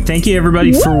evening. Thank you,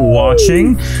 everybody, for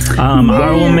watching.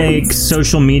 I will make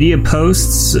social media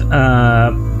posts.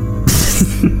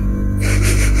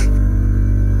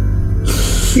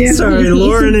 Yeah. Sorry,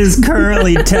 Lauren is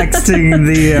currently texting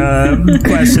the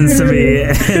questions to me,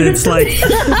 and it's like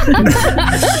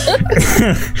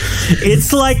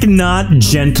it's like not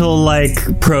gentle,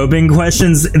 like probing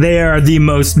questions. They are the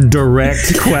most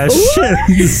direct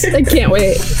questions. I can't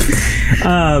wait.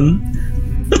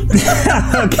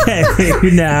 Okay,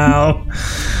 now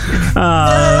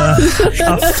a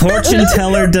fortune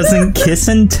teller doesn't kiss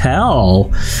and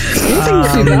tell.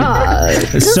 So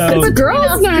It's a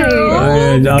girls' night.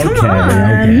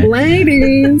 okay.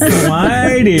 Ladies.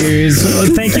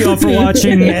 Thank you all for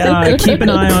watching. Keep an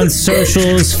eye on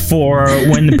socials for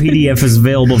when the PDF is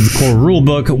available of the core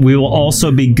rulebook. We will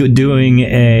also be doing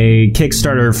a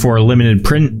Kickstarter for a limited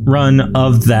print run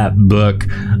of that book.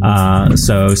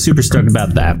 So super stoked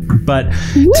about that. But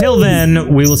till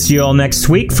then, we will see you all next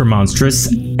week for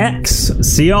Monstrous X.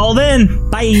 See you all then.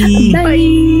 Bye.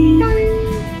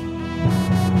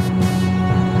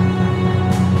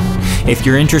 If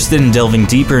you're interested in delving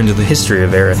deeper into the history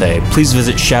of Erethe, please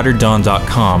visit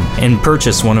ShatteredDawn.com and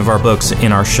purchase one of our books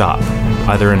in our shop,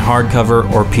 either in hardcover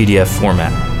or PDF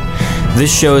format.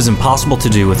 This show is impossible to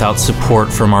do without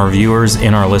support from our viewers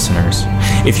and our listeners.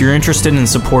 If you're interested in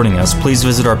supporting us, please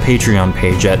visit our Patreon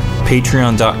page at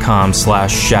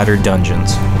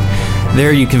patreon.com/shattereddungeons.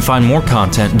 There you can find more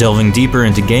content delving deeper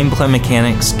into gameplay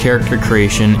mechanics, character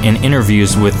creation, and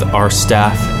interviews with our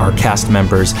staff, our cast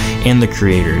members, and the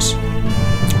creators.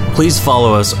 Please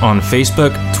follow us on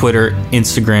Facebook, Twitter,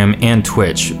 Instagram, and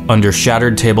Twitch under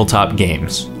Shattered Tabletop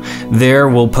Games. There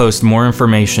we'll post more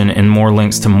information and more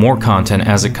links to more content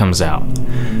as it comes out.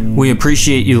 We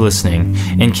appreciate you listening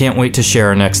and can't wait to share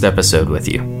our next episode with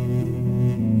you.